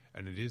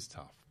 And it is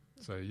tough.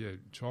 So, yeah,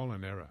 trial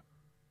and error.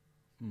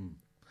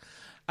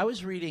 I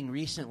was reading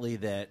recently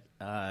that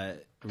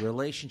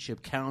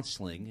relationship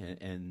counseling,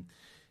 and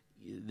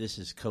this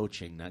is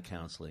coaching, not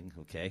counseling,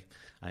 okay?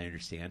 I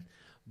understand.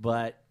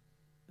 But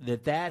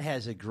that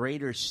has a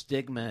greater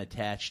stigma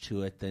attached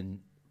to it than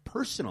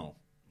personal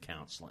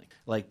counseling.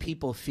 Like,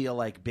 people feel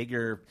like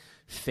bigger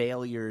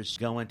failures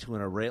go into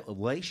a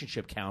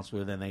relationship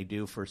counselor than they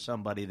do for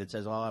somebody that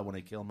says, oh, I want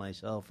to kill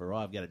myself, or oh,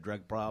 I've got a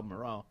drug problem,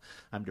 or oh,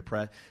 I'm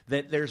depressed.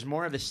 That there's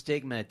more of a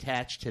stigma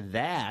attached to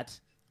that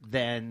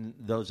than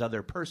those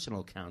other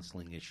personal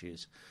counseling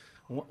issues.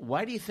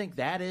 Why do you think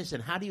that is,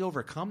 and how do you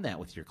overcome that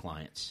with your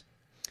clients?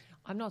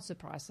 I'm not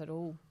surprised at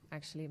all,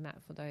 actually,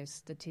 Matt, for those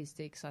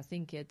statistics. I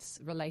think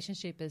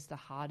relationship is the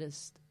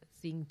hardest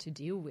thing to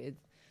deal with,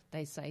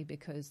 they say,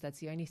 because that's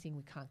the only thing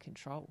we can't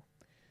control.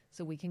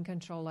 So we can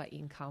control our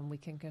income, we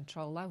can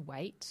control our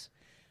weight,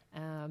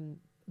 and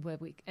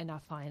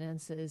our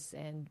finances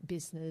and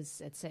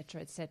business,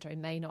 etc., etc. It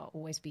may not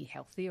always be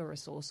healthy or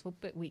resourceful,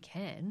 but we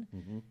can.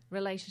 Mm-hmm.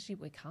 Relationship,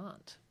 we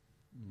can't.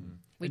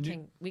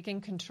 Mm. We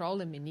can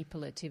control and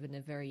manipulative in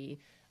a very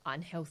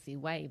unhealthy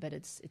way, but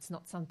it's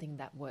not something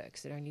that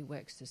works. It only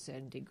works to a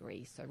certain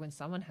degree. So when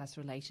someone has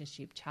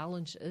relationship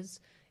challenges,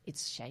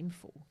 it's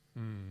shameful.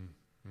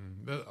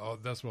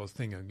 That's what I was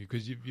thinking,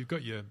 because you've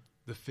got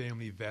the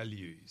family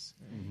values,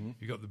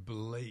 you've got the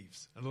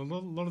beliefs, and a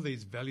lot of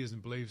these values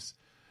and beliefs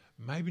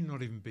maybe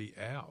not even be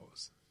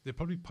ours. They're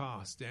probably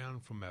passed down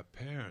from our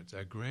parents,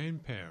 our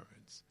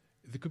grandparents.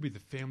 There could be the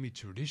family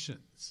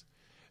traditions.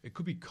 It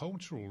could be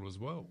cultural as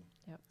well.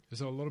 Yep.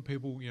 So a lot of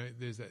people,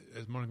 there's that,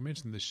 as Monica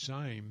mentioned, the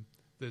shame,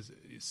 there's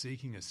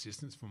seeking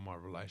assistance from my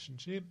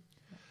relationship.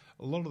 Yep.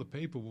 A lot of the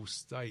people will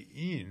stay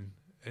in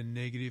a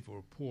negative or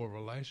a poor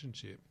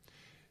relationship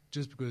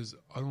just because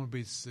I don't want to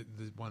be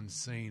the one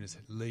seen as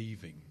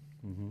leaving.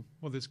 Mm-hmm.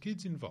 Well, there's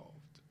kids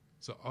involved,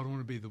 so I don't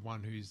want to be the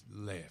one who's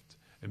left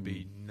and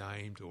be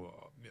named or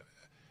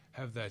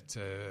have that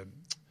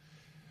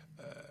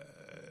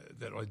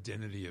that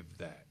identity of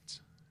that.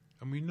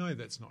 And we know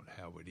that's not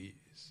how it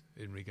is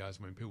in regards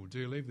to when people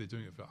do leave, they're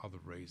doing it for other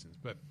reasons.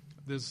 But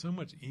there's so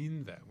much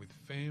in that with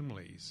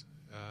families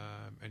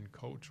and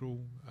cultural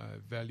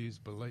values,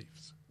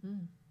 beliefs.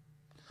 Mm.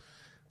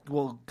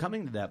 Well,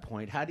 coming to that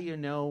point, how do you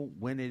know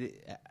when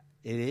it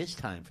is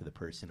time for the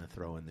person to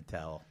throw in the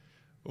towel?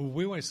 Well,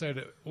 we always say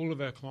to all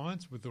of our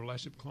clients, with the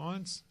relationship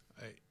clients,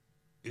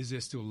 is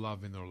there still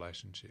love in the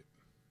relationship?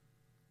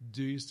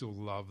 Do you still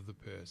love the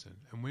person?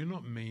 And we're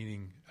not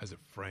meaning as a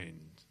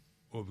friend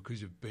or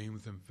because you've been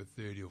with them for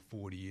 30 or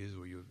 40 years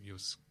or your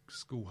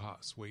school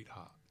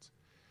sweethearts.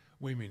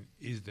 We mean,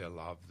 is there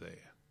love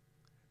there?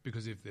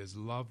 Because if there's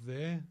love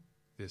there,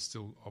 there's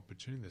still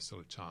opportunity, there's still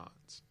a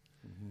chance.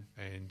 Mm-hmm.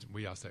 And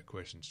we ask that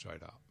question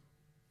straight up.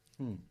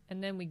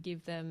 And then we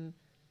give them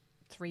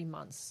 3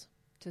 months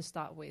to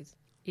start with.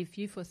 If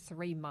you, for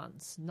 3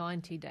 months,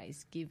 90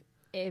 days, give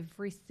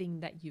everything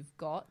that you've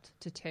got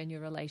to turn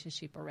your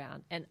relationship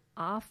around, and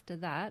after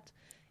that,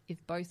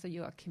 if both of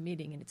you are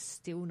committing and it's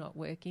still not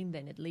working,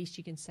 then at least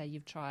you can say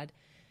you've tried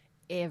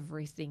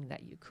everything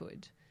that you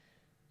could.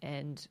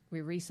 And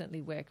we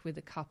recently worked with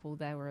a couple.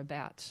 They were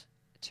about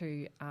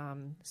to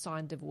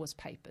sign divorce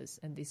papers,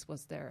 and this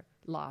was their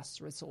last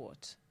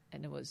resort.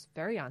 And it was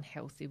very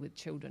unhealthy with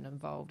children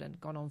involved and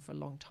gone on for a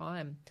long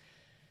time.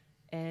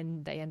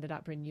 And they ended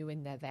up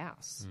renewing their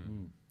vows.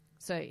 Mm.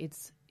 So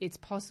it's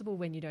possible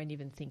when you don't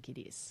even think it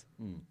is.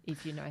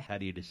 If you know how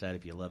do you decide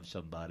if you love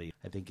somebody?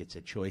 I think it's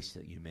a choice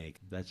that you make.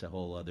 That's a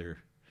whole other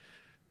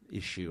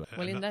issue.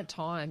 Well, in that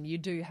time, you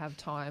do have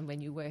time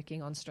when you're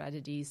working on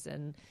strategies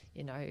and,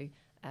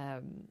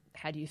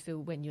 how do you feel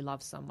when you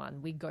love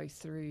someone? We go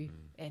through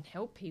and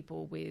help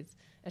people with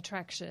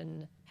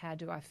attraction. How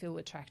do I feel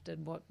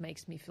attracted? What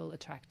makes me feel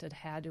attracted?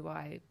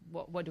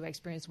 What do I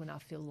experience when I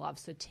feel love?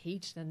 So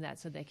teach them that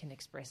so they can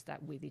express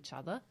that with each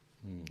other.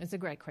 It's a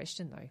great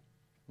question, though.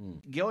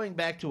 Going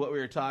back to what we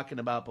were talking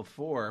about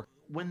before,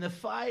 when the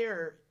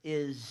fire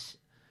is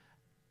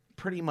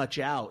pretty much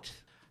out,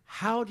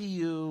 how do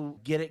you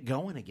get it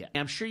going again?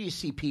 I'm sure you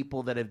see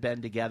people that have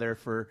been together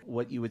for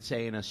what you would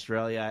say in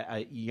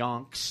Australia,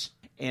 yonks,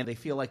 and they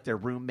feel like they're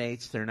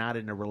roommates, they're not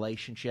in a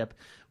relationship.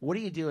 What do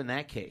you do in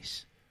that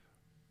case?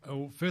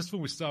 Well, first of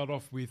all, we start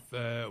off with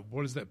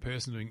what is that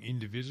person doing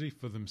individually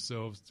for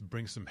themselves to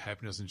bring some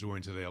happiness and joy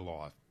into their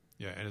life?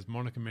 Yeah, and as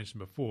Monica mentioned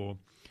before,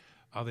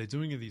 are they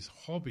doing these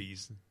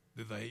hobbies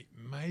that they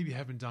maybe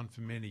haven't done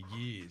for many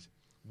years?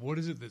 What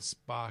is it that's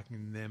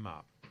sparking them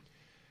up?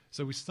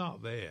 So we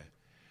start there.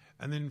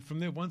 And then from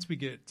there, once we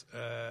get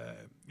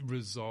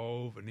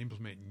resolve and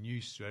implement new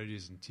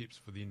strategies and tips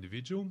for the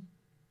individual,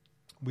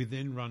 we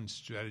then run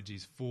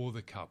strategies for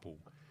the couple.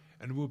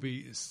 And it will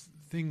be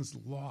things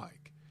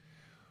like,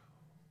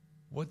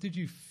 what did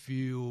you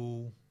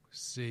feel,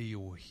 see,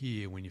 or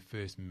hear when you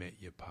first met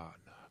your partner?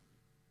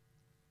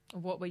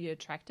 What were you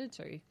attracted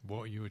to? What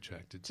were you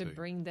attracted to? To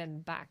bring them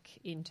back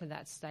into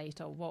that state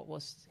of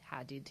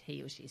how did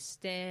he or she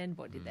stand?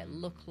 What did they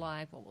look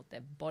like? What was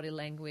their body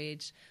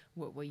language?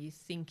 What were you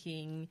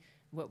thinking?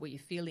 What were you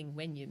feeling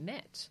when you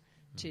met?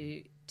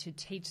 To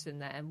teach them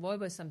that. And what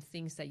were some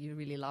things that you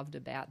really loved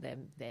about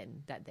them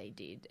then that they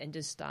did? And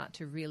just start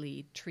to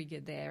really trigger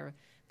their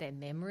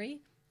memory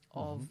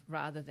of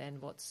rather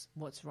than what's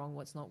wrong,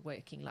 what's not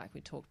working, like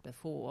we talked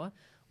before.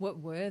 What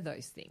were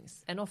those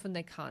things? And often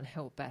they can't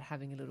help but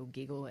having a little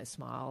giggle, a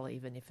smile,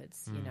 even if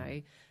it's,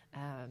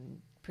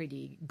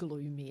 pretty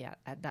gloomy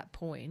at that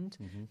point.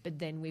 But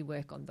then we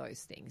work on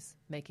those things,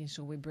 making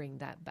sure we bring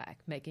that back,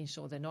 making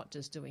sure they're not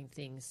just doing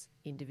things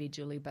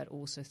individually, but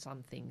also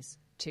some things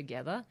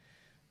together,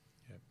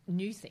 Yep.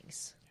 new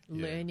things,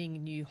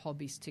 learning new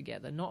hobbies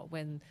together, not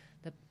when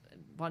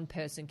one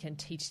person can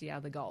teach the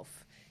other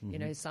golf. You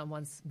know,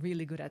 someone's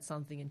really good at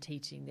something and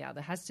teaching the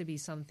other. It has to be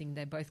something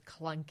they're both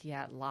clunky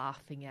at,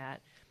 laughing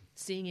at,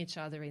 seeing each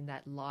other in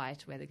that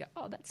light where they go,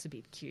 oh, that's a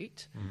bit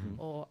cute.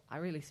 Or I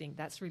really think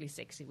that's really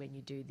sexy when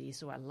you do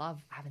this. Or I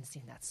haven't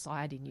seen that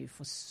side in you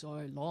for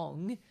so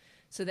long.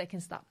 So they can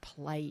start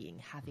playing,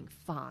 having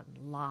fun,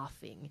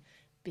 laughing,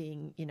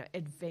 being, you know,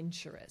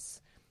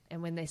 adventurous.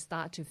 And when they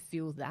start to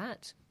feel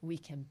that, we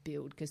can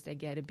build, because they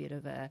get a bit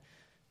of a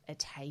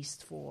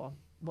taste for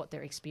what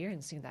they're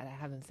experiencing that I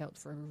haven't felt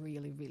for a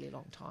really, really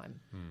long time.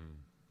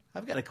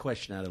 I've got a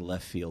question out of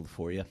left field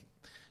for you.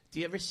 Do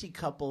you ever see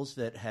couples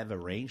that have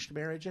arranged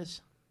marriages?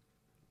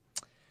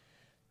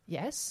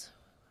 Yes.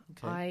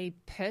 Okay. I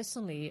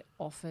personally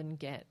often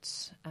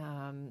get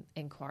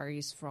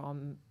inquiries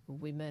from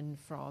women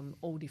from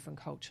all different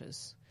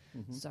cultures.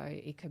 So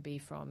it could be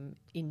from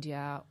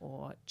India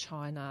or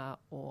China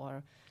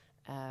or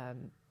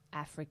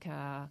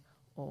Africa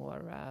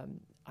or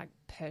like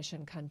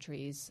Persian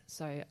countries.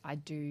 So I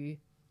do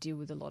deal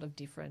with a lot of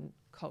different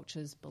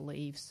cultures,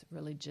 beliefs,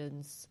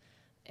 religions,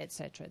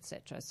 etc.,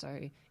 etc.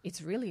 So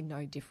it's really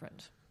no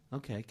different.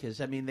 Okay,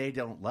 because, I mean, they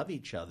don't love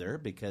each other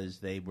because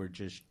they were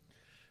just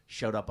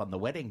showed up on the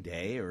wedding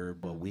day or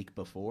a week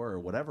before or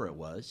whatever it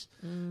was.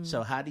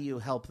 So how do you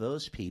help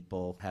those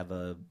people have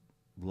a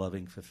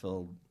loving,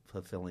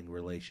 fulfilling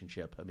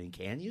relationship? I mean,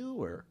 can you?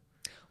 Or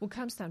Well, it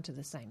comes down to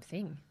the same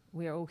thing.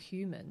 We're all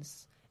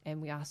humans,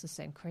 and we ask the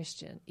same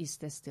question: is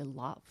there still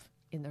love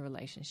in the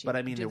relationship? But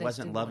I mean, Do there they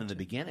wasn't still love want in the to?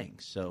 beginning.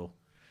 So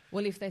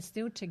Well, if they're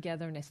still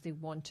together and they still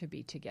want to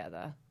be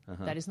together,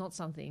 that is not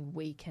something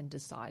we can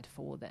decide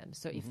for them.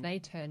 So if they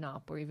turn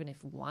up, or even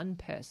if one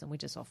person,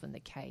 which is often the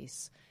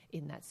case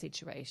in that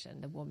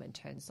situation, the woman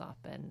turns up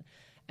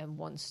and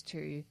wants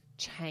to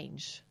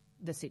change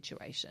the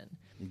situation.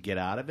 get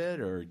out of it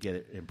or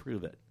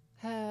improve it.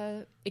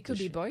 It could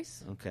be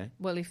both. Okay.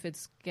 Well, if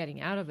it's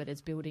getting out of it,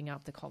 it's building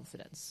up the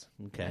confidence.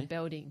 Okay. And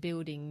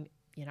building,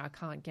 you know, I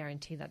can't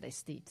guarantee that they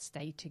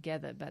stay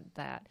together, but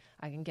that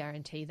I can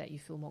guarantee that you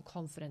feel more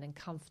confident and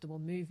comfortable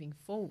moving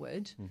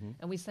forward.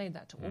 And we say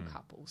that to all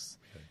couples,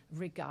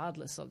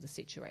 regardless of the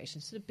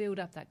situation. So to build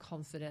up that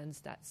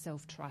confidence, that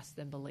self-trust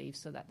and belief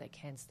so that they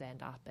can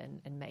stand up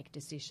and make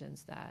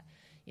decisions that,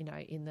 you know,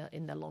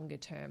 in the longer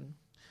term.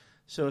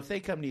 So if they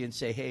come to you and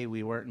say, hey,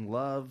 we weren't in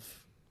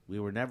love, we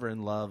were never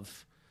in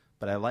love,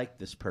 but I like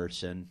this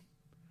person,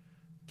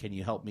 can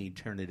you help me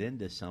turn it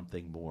into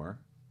something more?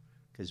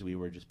 Because we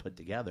were just put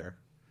together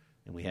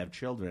and we have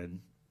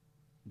children.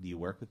 Do you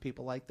work with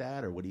people like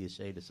that, or what do you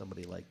say to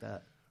somebody like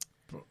that?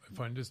 If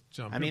I can just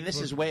jump I mean, in,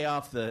 this is way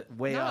off the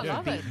I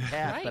love beaten it.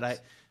 path, Great.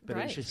 but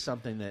Great. it's just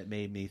something that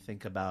made me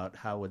think about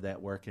how would that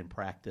work in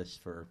practice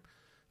for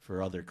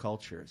other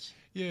cultures.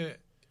 Yeah,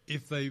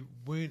 if they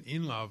weren't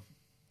in love,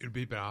 it would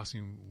be about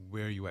asking,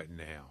 where are you at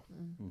now?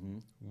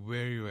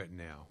 Where are you at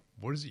now?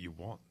 What is it you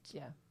want?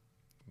 Yeah.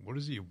 What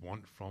is it you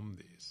want from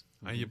this?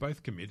 And you're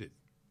both committed.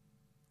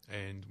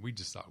 And we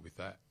just start with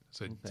that.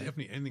 So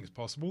definitely anything is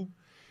possible.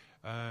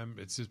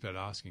 It's just about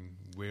asking,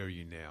 where are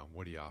you now?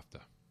 What are you after?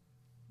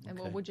 And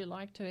what would you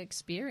like to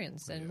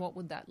experience, and what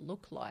would that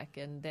look like?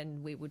 And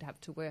then we would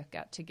have to work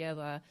out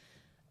together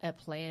a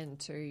plan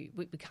to,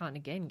 we can't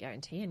again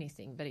guarantee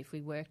anything, but if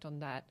we worked on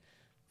that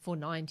for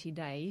 90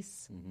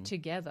 days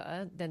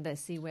together, then they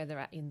see where they're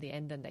at in the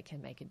end and they can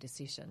make a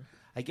decision.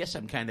 I guess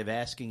I'm kind of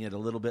asking it a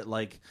little bit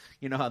like,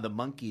 you know how the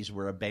Monkees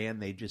were a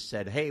band, they just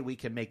said, hey, we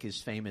can make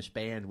his famous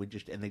band.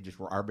 And they just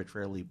were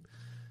arbitrarily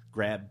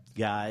grabbed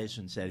guys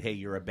and said, hey,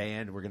 you're a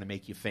band, we're going to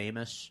make you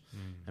famous.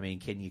 I mean,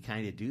 can you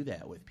kind of do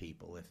that with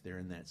people if they're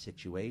in that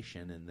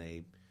situation and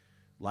they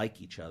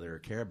like each other or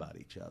care about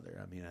each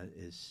other? I mean,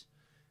 is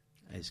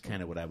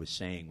kind of what I was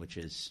saying, which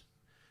is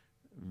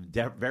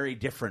very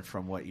different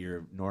from what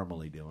you're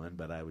normally doing,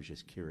 but I was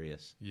just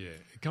curious. Yeah,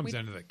 it comes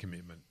down to that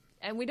commitment.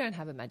 And we don't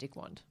have a magic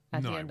wand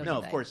at No, the end of No, the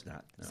of day. course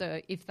not. No.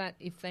 So if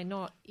they're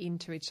not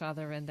into each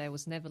other and there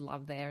was never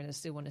love there and they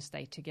still want to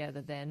stay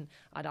together, then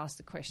I'd ask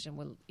the question,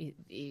 well,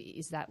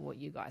 is that what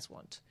you guys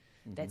want?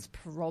 That's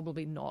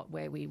probably not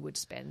where we would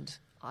spend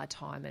our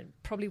time, and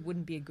probably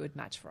wouldn't be a good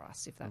match for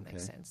us, if that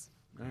makes sense.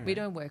 All right. We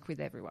don't work with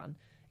everyone.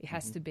 It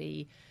has to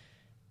be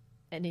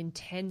an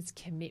intense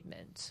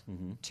commitment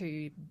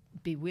to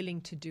be willing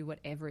to do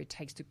whatever it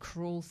takes to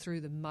crawl through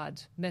the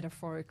mud,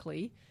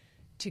 metaphorically,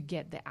 to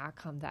get the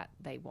outcome that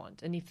they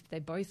want. And if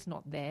they're both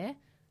not there,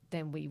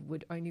 then we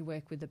would only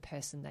work with the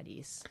person that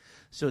is.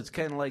 So it's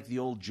kind of like the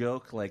old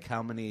joke, like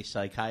how many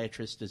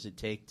psychiatrists does it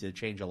take to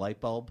change a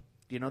light bulb?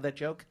 Do you know that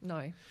joke?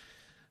 No.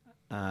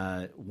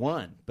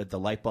 One, but the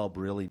light bulb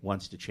really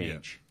wants to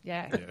change.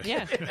 Yeah,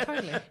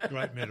 totally.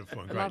 Great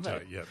metaphor, great Love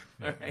joke. it. Yep,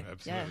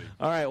 absolutely. Yeah.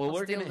 All right, well, I'll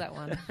we're steal gonna that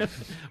one.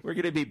 we're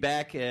going to be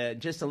back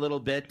just a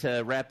little bit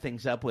to wrap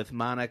things up with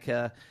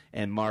Monica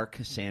and Mark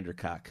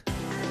Sandercock.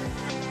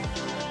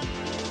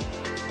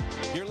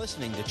 You're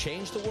listening to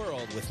Change the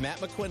World with Matt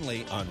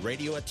McQuinley on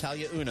Radio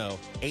Italia Uno,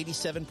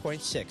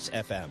 87.6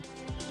 FM.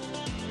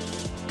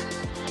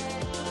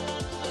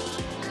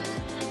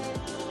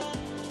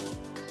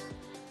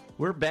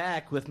 We're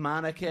back with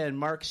Monica and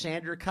Mark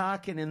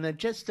Sandercock, and in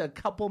just a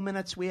couple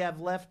minutes we have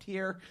left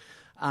here,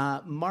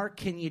 Mark,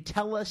 can you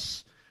tell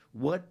us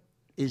what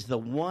is the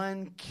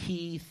one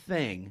key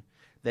thing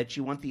that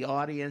you want the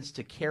audience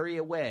to carry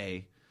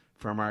away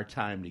from our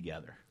time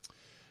together?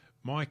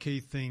 My key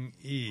thing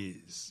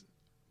is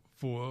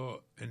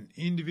for an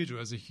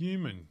individual, as a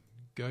human,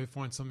 go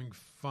find something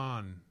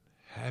fun,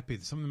 happy,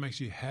 something that makes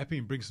you happy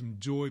and brings some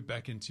joy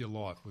back into your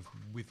life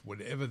with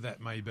whatever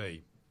that may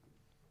be.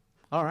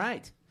 All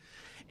right.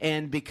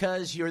 And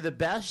because you're the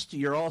best,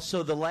 you're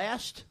also the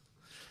last.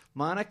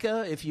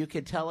 Monica, if you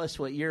could tell us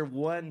what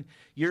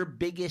your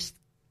biggest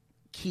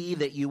key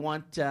that you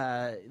want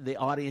the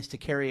audience to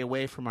carry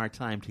away from our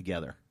time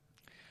together.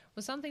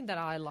 Well, something that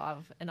I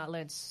love and I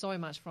learned so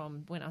much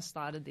from when I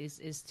started this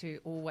is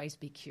to always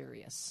be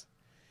curious.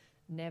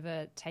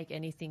 Never take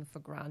anything for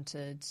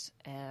granted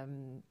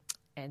and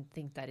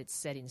think that it's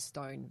set in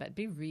stone, but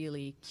be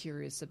really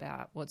curious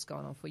about what's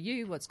going on for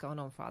you, what's going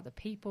on for other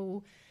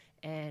people,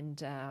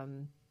 and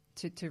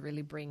to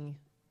really bring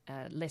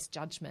less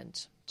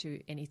judgment to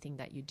anything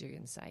that you do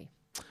and say.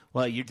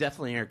 Well, you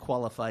definitely are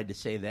qualified to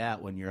say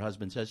that when your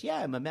husband says, "Yeah,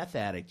 I'm a meth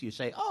addict." You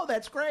say, "Oh,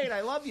 that's great.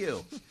 I love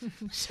you."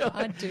 So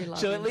I do love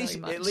so you at least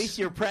very much. at least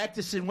you're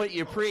practicing what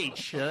you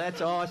preach. So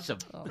that's awesome.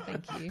 Oh,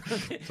 thank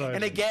you.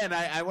 And again,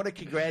 I want to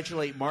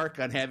congratulate Mark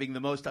on having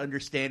the most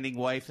understanding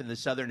wife in the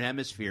Southern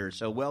Hemisphere.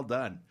 So well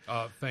done.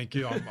 Thank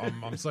you.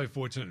 I'm so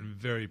fortunate and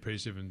very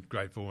appreciative and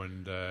grateful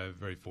and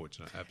very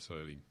fortunate.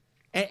 Absolutely.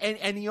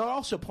 And you're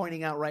also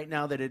pointing out right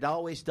now that it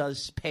always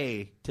does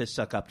pay to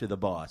suck up to the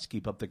boss.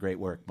 Keep up the great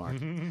work, Mark.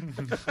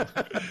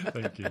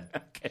 Thank you.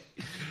 Okay.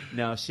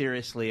 No,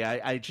 seriously,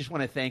 I just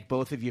want to thank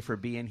both of you for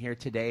being here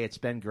today. It's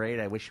been great.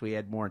 I wish we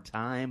had more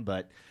time,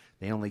 but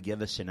they only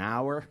give us an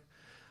hour.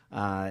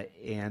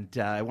 And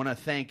I want to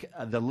thank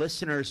the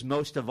listeners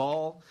most of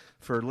all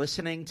for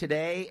listening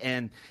today.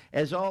 And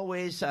as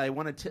always, I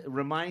wanted to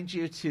remind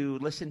you to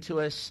listen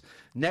to us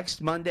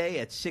next Monday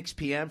at 6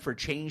 p.m. for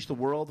Change the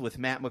World with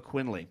Matt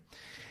McQuinley.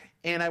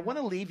 And I want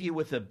to leave you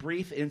with a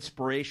brief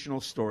inspirational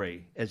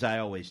story, as I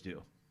always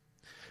do.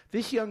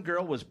 This young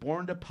girl was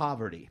born to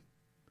poverty.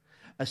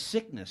 A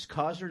sickness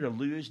caused her to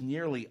lose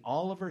nearly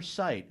all of her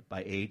sight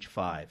by age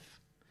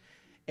 5.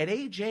 At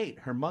age 8,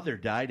 her mother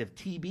died of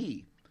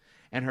TB.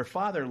 And her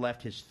father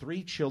left his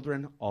 3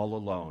 children all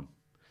alone.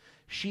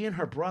 She and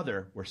her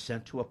brother were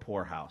sent to a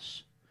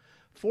poorhouse.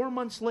 4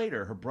 months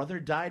later, her brother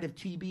died of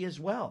TB as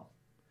well.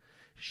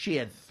 She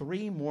had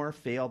 3 more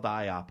failed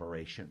eye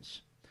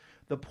operations.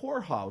 The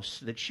poorhouse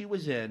that she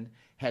was in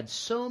had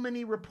so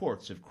many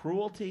reports of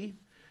cruelty,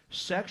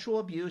 sexual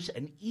abuse,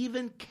 and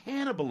even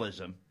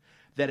cannibalism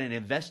that an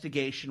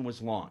investigation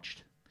was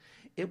launched.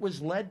 It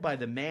was led by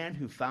the man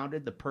who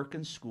founded the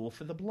Perkins School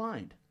for the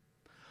Blind.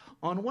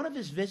 On one of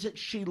his visits,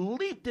 she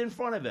leaped in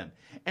front of him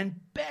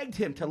and begged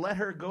him to let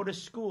her go to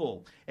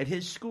school at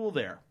his school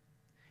there.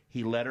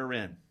 He let her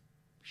in.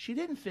 She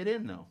didn't fit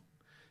in, though.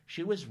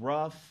 She was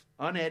rough,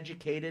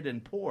 uneducated,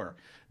 and poor,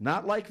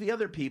 not like the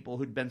other people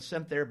who'd been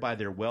sent there by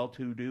their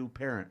well-to-do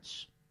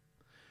parents.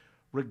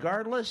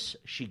 Regardless,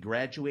 she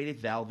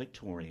graduated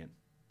valedictorian.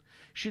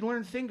 She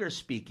learned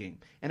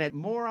finger-speaking and had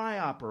more eye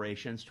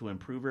operations to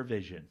improve her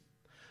vision.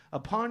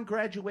 Upon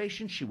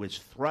graduation, she was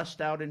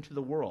thrust out into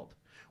the world,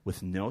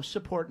 with no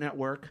support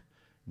network,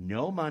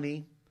 no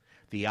money,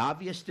 the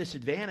obvious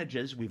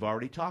disadvantages we've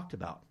already talked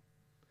about.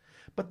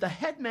 But the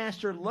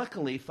headmaster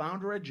luckily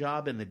found her a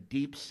job in the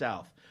Deep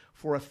South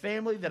for a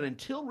family that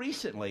until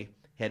recently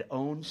had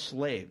owned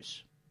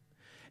slaves.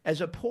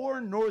 As a poor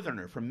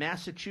northerner from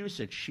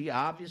Massachusetts, she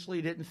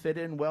obviously didn't fit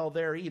in well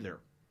there either.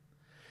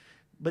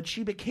 But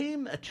she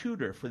became a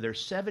tutor for their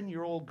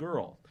 7-year-old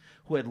girl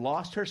who had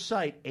lost her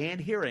sight and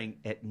hearing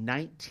at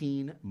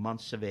 19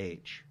 months of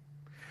age.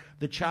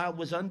 The child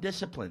was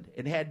undisciplined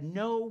and had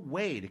no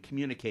way to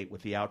communicate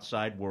with the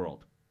outside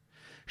world.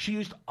 She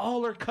used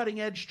all her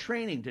cutting-edge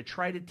training to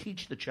try to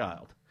teach the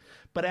child.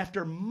 But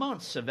after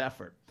months of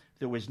effort,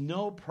 there was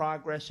no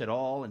progress at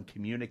all in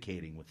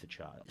communicating with the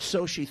child.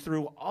 So she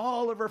threw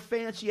all of her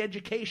fancy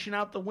education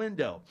out the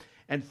window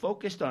and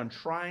focused on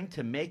trying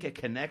to make a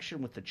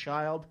connection with the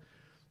child,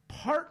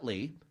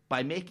 partly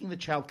by making the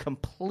child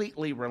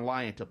completely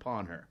reliant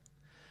upon her.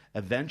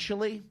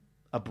 Eventually,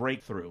 a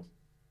breakthrough.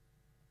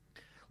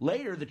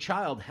 Later, the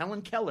child,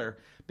 Helen Keller,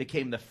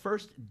 became the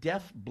first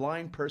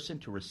deaf-blind person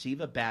to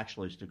receive a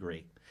bachelor's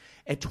degree.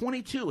 At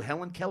 22,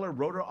 Helen Keller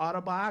wrote her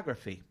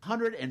autobiography.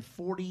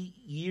 140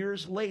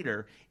 years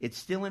later, it's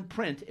still in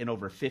print in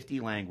over 50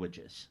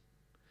 languages.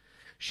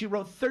 She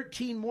wrote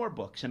 13 more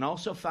books and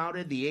also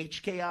founded the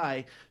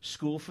HKI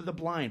School for the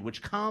Blind,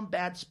 which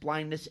combats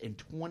blindness in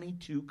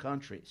 22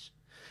 countries.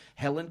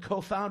 Helen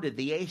co-founded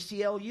the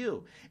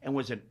ACLU and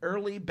was an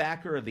early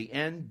backer of the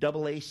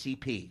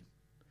NAACP.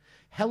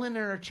 Helen and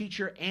her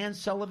teacher, Anne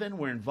Sullivan,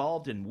 were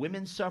involved in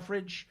women's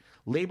suffrage,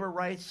 labor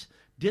rights,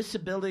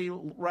 disability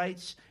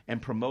rights,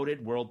 and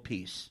promoted world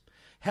peace.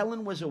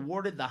 Helen was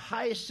awarded the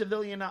highest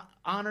civilian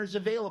honors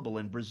available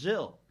in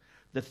Brazil,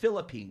 the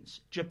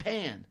Philippines,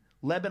 Japan,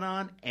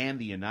 Lebanon, and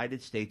the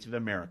United States of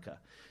America.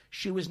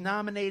 She was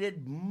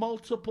nominated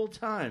multiple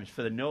times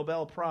for the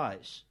Nobel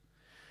Prize.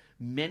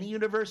 Many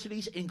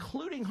universities,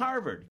 including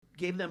Harvard,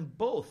 gave them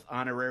both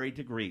honorary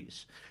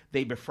degrees.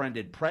 They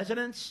befriended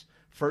presidents,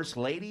 first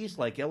ladies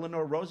like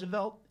Eleanor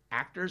Roosevelt,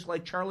 actors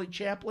like Charlie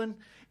Chaplin,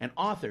 and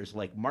authors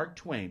like Mark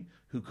Twain,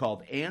 who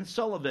called Anne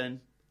Sullivan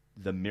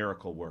the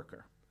miracle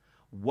worker.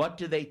 What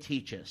do they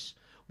teach us?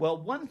 Well,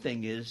 one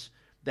thing is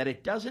that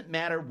it doesn't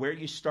matter where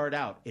you start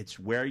out, it's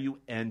where you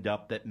end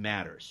up that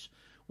matters.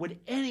 Would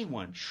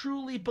anyone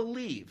truly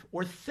believe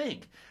or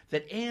think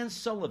that Anne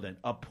Sullivan,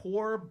 a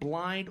poor,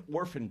 blind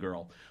orphan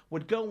girl,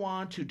 would go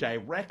on to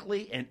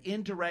directly and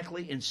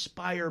indirectly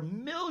inspire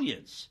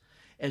millions,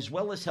 as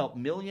well as help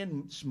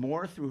millions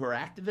more through her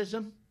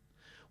activism?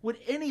 Would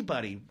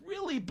anybody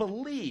really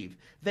believe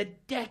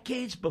that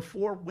decades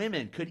before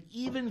women could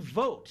even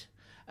vote,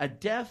 a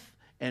deaf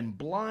and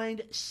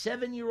blind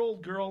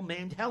 7-year-old girl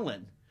named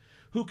Helen,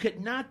 who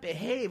could not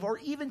behave or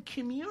even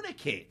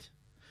communicate,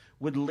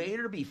 would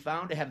later be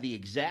found to have the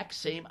exact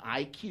same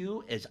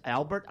IQ as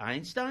Albert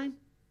Einstein?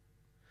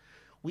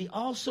 We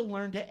also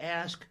learn to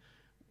ask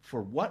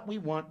for what we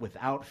want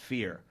without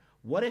fear.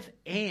 What if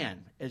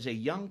Anne, as a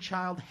young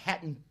child,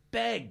 hadn't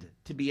begged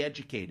to be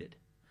educated?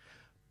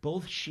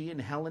 Both she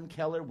and Helen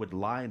Keller would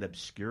lie in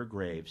obscure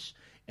graves,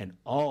 and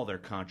all their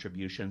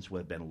contributions would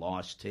have been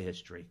lost to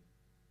history.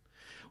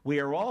 We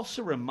are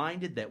also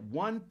reminded that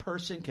one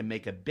person can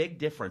make a big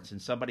difference in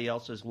somebody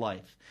else's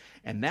life,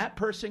 and that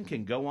person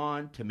can go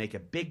on to make a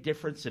big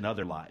difference in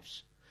other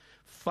lives.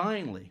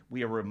 Finally,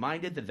 we are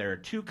reminded that there are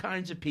two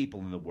kinds of people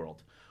in the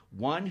world,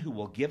 one who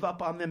will give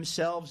up on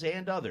themselves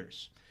and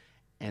others,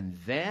 and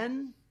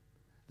then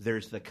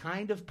there's the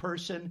kind of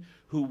person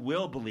who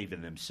will believe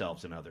in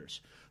themselves and others,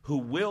 who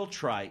will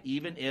try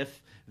even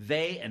if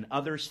they and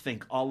others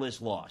think all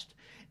is lost,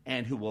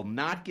 and who will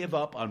not give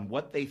up on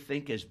what they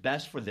think is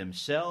best for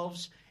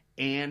themselves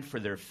and for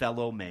their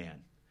fellow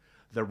man.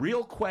 The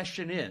real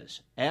question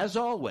is, as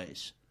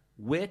always,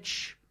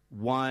 which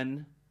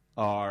one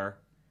are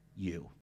you?